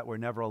news is that we're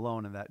never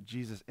alone and that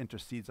Jesus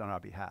intercedes on our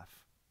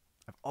behalf.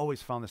 I've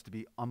always found this to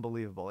be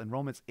unbelievable. In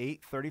Romans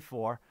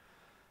 8:34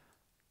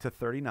 to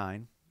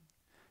 39,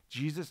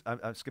 Jesus,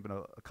 I'm skipping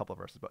a couple of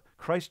verses, but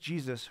Christ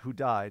Jesus, who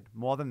died,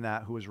 more than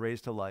that, who was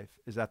raised to life,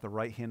 is at the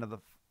right hand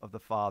of the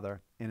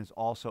Father and is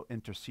also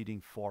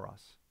interceding for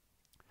us.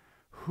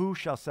 Who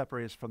shall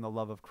separate us from the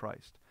love of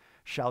Christ?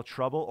 Shall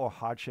trouble or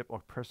hardship or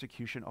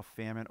persecution or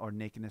famine or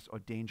nakedness or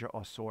danger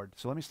or sword?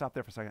 So let me stop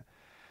there for a second.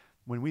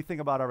 When we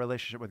think about our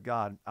relationship with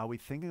God, are we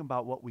thinking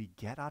about what we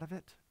get out of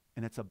it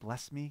and it's a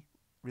bless me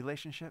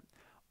relationship,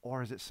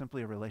 or is it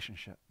simply a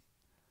relationship?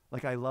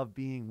 Like I love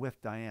being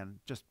with Diane,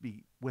 just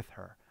be with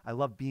her. I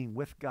love being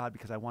with God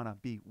because I want to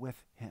be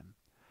with him.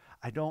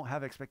 I don't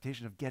have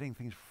expectation of getting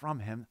things from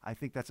him. I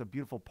think that's a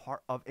beautiful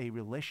part of a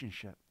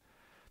relationship.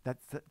 That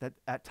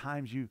at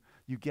times you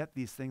get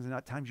these things and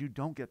at times you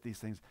don't get these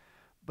things.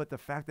 But the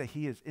fact that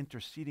he is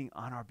interceding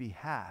on our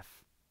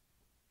behalf,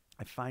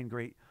 I find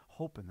great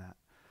hope in that.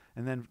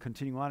 And then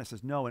continuing on, it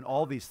says, no, in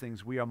all these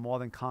things we are more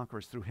than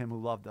conquerors through him who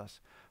loved us.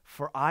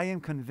 For I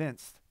am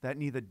convinced that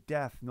neither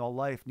death nor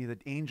life, neither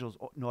angels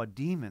nor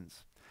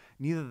demons,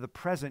 neither the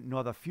present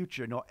nor the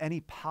future, nor any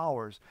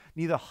powers,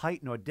 neither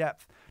height nor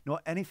depth, nor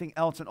anything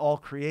else in all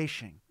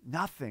creation,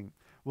 nothing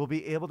will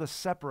be able to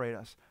separate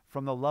us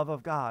from the love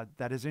of God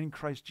that is in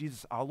Christ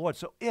Jesus our Lord.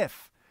 So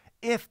if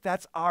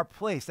that's our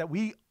place, that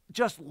we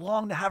just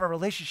long to have a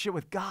relationship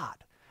with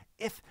God,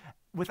 if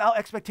without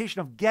expectation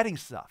of getting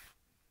stuff,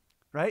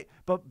 right?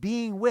 But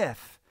being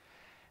with,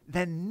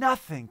 then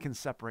nothing can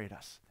separate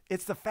us.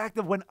 It's the fact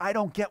that when I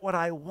don't get what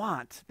I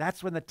want,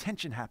 that's when the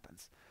tension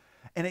happens.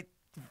 And it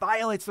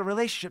violates the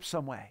relationship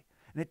some way.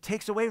 And it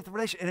takes away the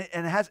relationship.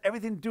 And it has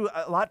everything to do,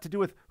 a lot to do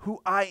with who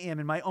I am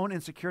and my own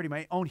insecurity,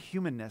 my own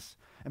humanness,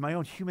 and my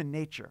own human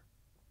nature.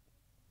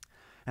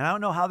 And I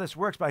don't know how this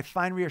works, but I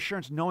find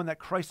reassurance knowing that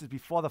Christ is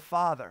before the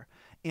Father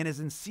and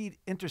is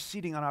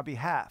interceding on our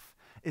behalf.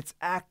 It's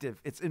active,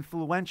 it's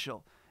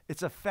influential,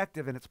 it's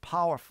effective, and it's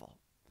powerful.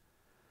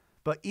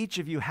 But each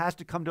of you has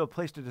to come to a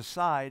place to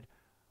decide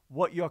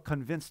what you're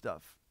convinced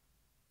of.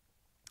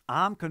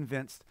 I'm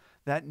convinced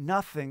that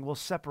nothing will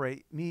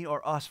separate me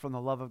or us from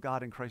the love of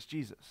God in Christ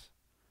Jesus.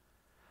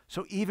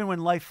 So even when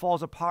life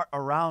falls apart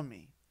around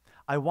me,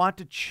 I want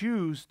to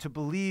choose to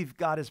believe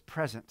God is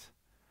present.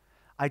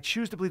 I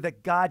choose to believe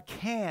that God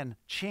can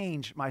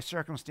change my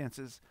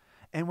circumstances.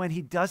 And when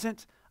he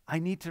doesn't, I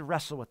need to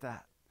wrestle with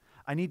that.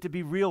 I need to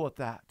be real with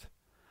that.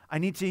 I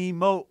need to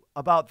emote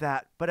about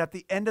that. But at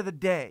the end of the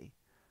day,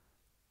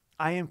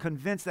 I am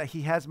convinced that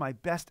he has my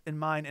best in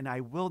mind and I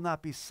will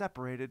not be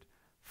separated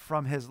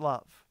from his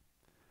love.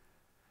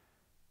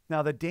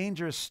 Now, the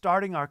danger is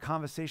starting our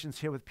conversations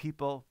here with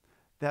people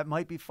that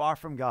might be far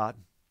from God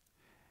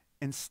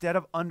instead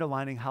of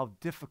underlining how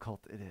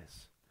difficult it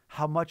is,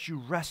 how much you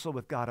wrestle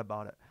with God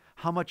about it,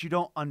 how much you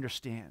don't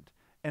understand,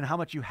 and how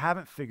much you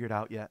haven't figured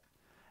out yet.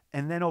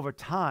 And then over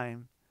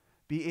time,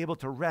 be able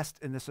to rest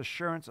in this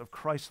assurance of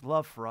Christ's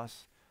love for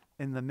us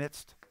in the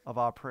midst of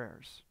our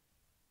prayers.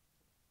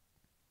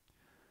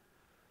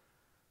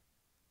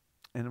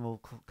 And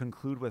we'll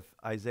conclude with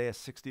Isaiah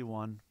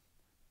 61,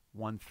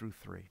 1 through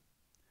 3.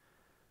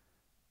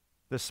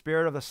 The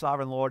Spirit of the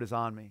Sovereign Lord is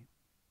on me,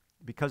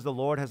 because the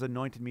Lord has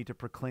anointed me to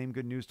proclaim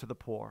good news to the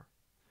poor.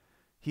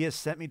 He has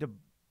sent me to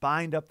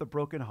bind up the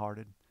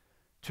brokenhearted,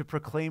 to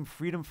proclaim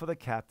freedom for the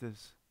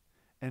captives,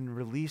 and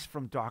release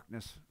from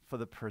darkness for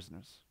the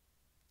prisoners,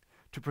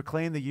 to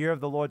proclaim the year of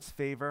the Lord's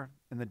favor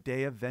and the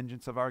day of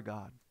vengeance of our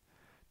God,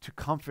 to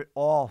comfort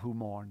all who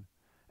mourn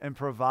and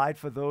provide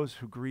for those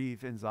who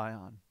grieve in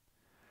Zion,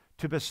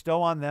 to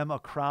bestow on them a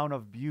crown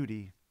of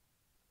beauty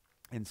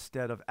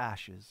instead of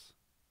ashes,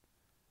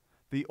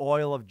 the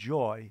oil of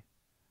joy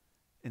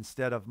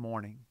instead of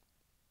mourning,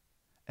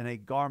 and a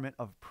garment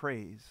of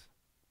praise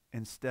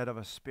instead of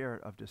a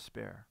spirit of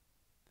despair.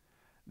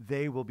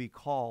 They will be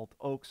called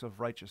oaks of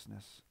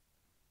righteousness,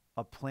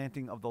 a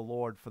planting of the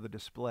Lord for the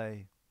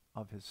display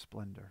of his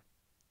splendor.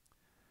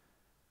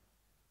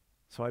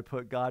 So I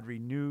put God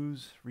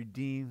renews,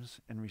 redeems,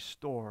 and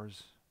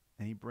restores,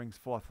 and he brings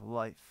forth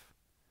life.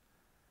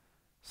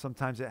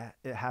 Sometimes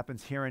it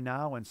happens here and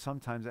now, and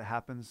sometimes it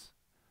happens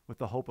with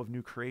the hope of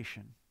new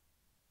creation.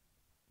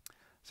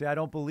 See, I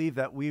don't believe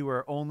that we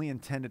were only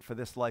intended for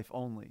this life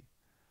only.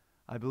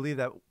 I believe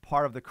that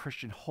part of the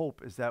Christian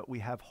hope is that we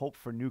have hope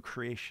for new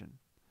creation.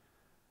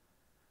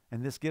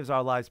 And this gives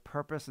our lives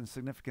purpose and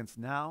significance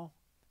now,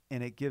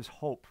 and it gives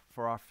hope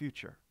for our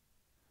future.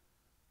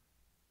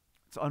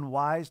 It's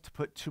unwise to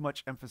put too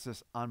much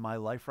emphasis on my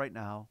life right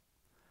now,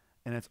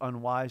 and it's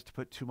unwise to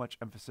put too much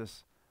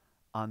emphasis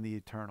on the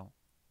eternal.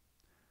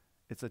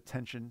 It's a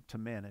tension to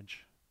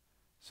manage,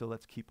 so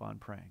let's keep on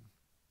praying.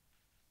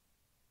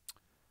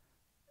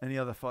 Any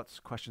other thoughts,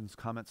 questions,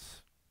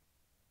 comments?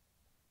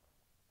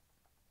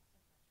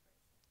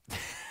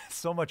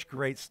 So much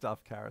great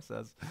stuff, Kara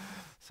says.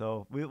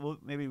 So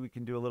maybe we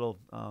can do a little,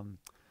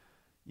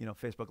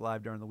 Facebook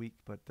Live during the week.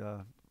 But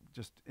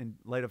just in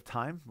light of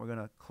time, we're going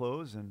to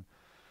close. And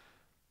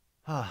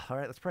all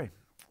right, let's pray.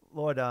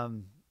 Lord,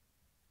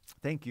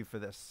 thank you for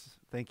this.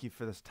 Thank you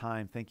for this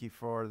time. Thank you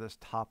for this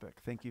topic.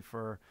 Thank you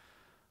for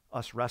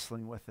us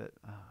wrestling with it.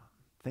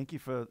 Thank you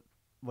for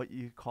what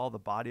you call the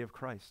body of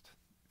Christ.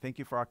 Thank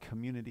you for our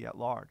community at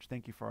large.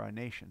 Thank you for our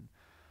nation.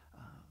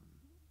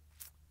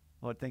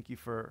 Lord, thank you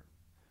for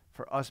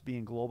us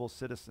being global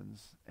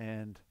citizens,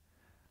 and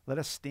let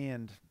us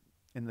stand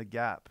in the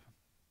gap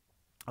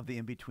of the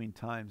in-between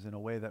times in a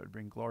way that would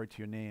bring glory to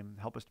your name.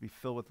 Help us to be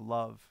filled with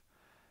love,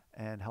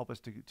 and help us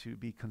to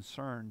be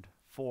concerned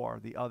for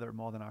the other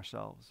more than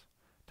ourselves,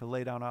 to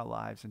lay down our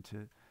lives and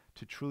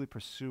to truly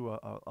pursue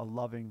a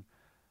loving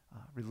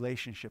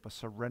relationship, a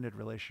surrendered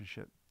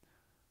relationship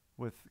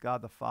with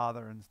God the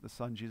Father and the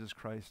Son, Jesus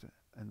Christ,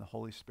 and the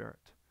Holy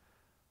Spirit.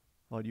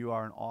 Lord, you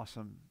are an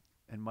awesome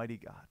and mighty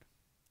God.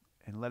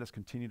 And let us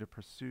continue to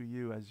pursue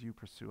you as you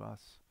pursue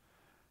us.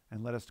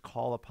 And let us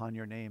call upon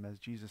your name as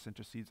Jesus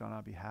intercedes on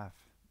our behalf.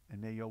 And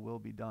may your will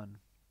be done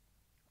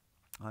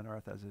on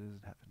earth as it is in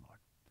heaven, Lord.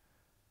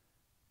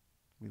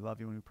 We love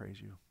you and we praise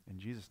you. In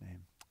Jesus'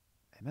 name,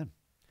 amen.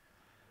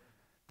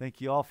 Thank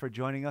you all for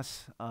joining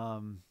us.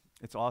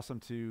 It's awesome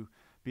to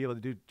be able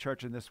to do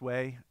church in this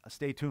way.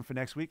 Stay tuned for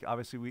next week.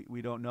 Obviously,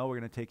 we don't know. We're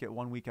going to take it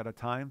 1 week at a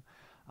time.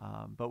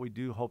 But we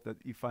do hope that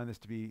you find this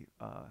to be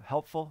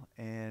helpful.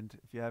 And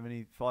if you have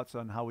any thoughts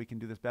on how we can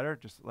do this better,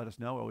 just let us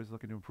know. We're always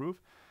looking to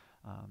improve.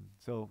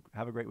 So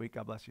have a great week.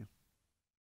 God bless you.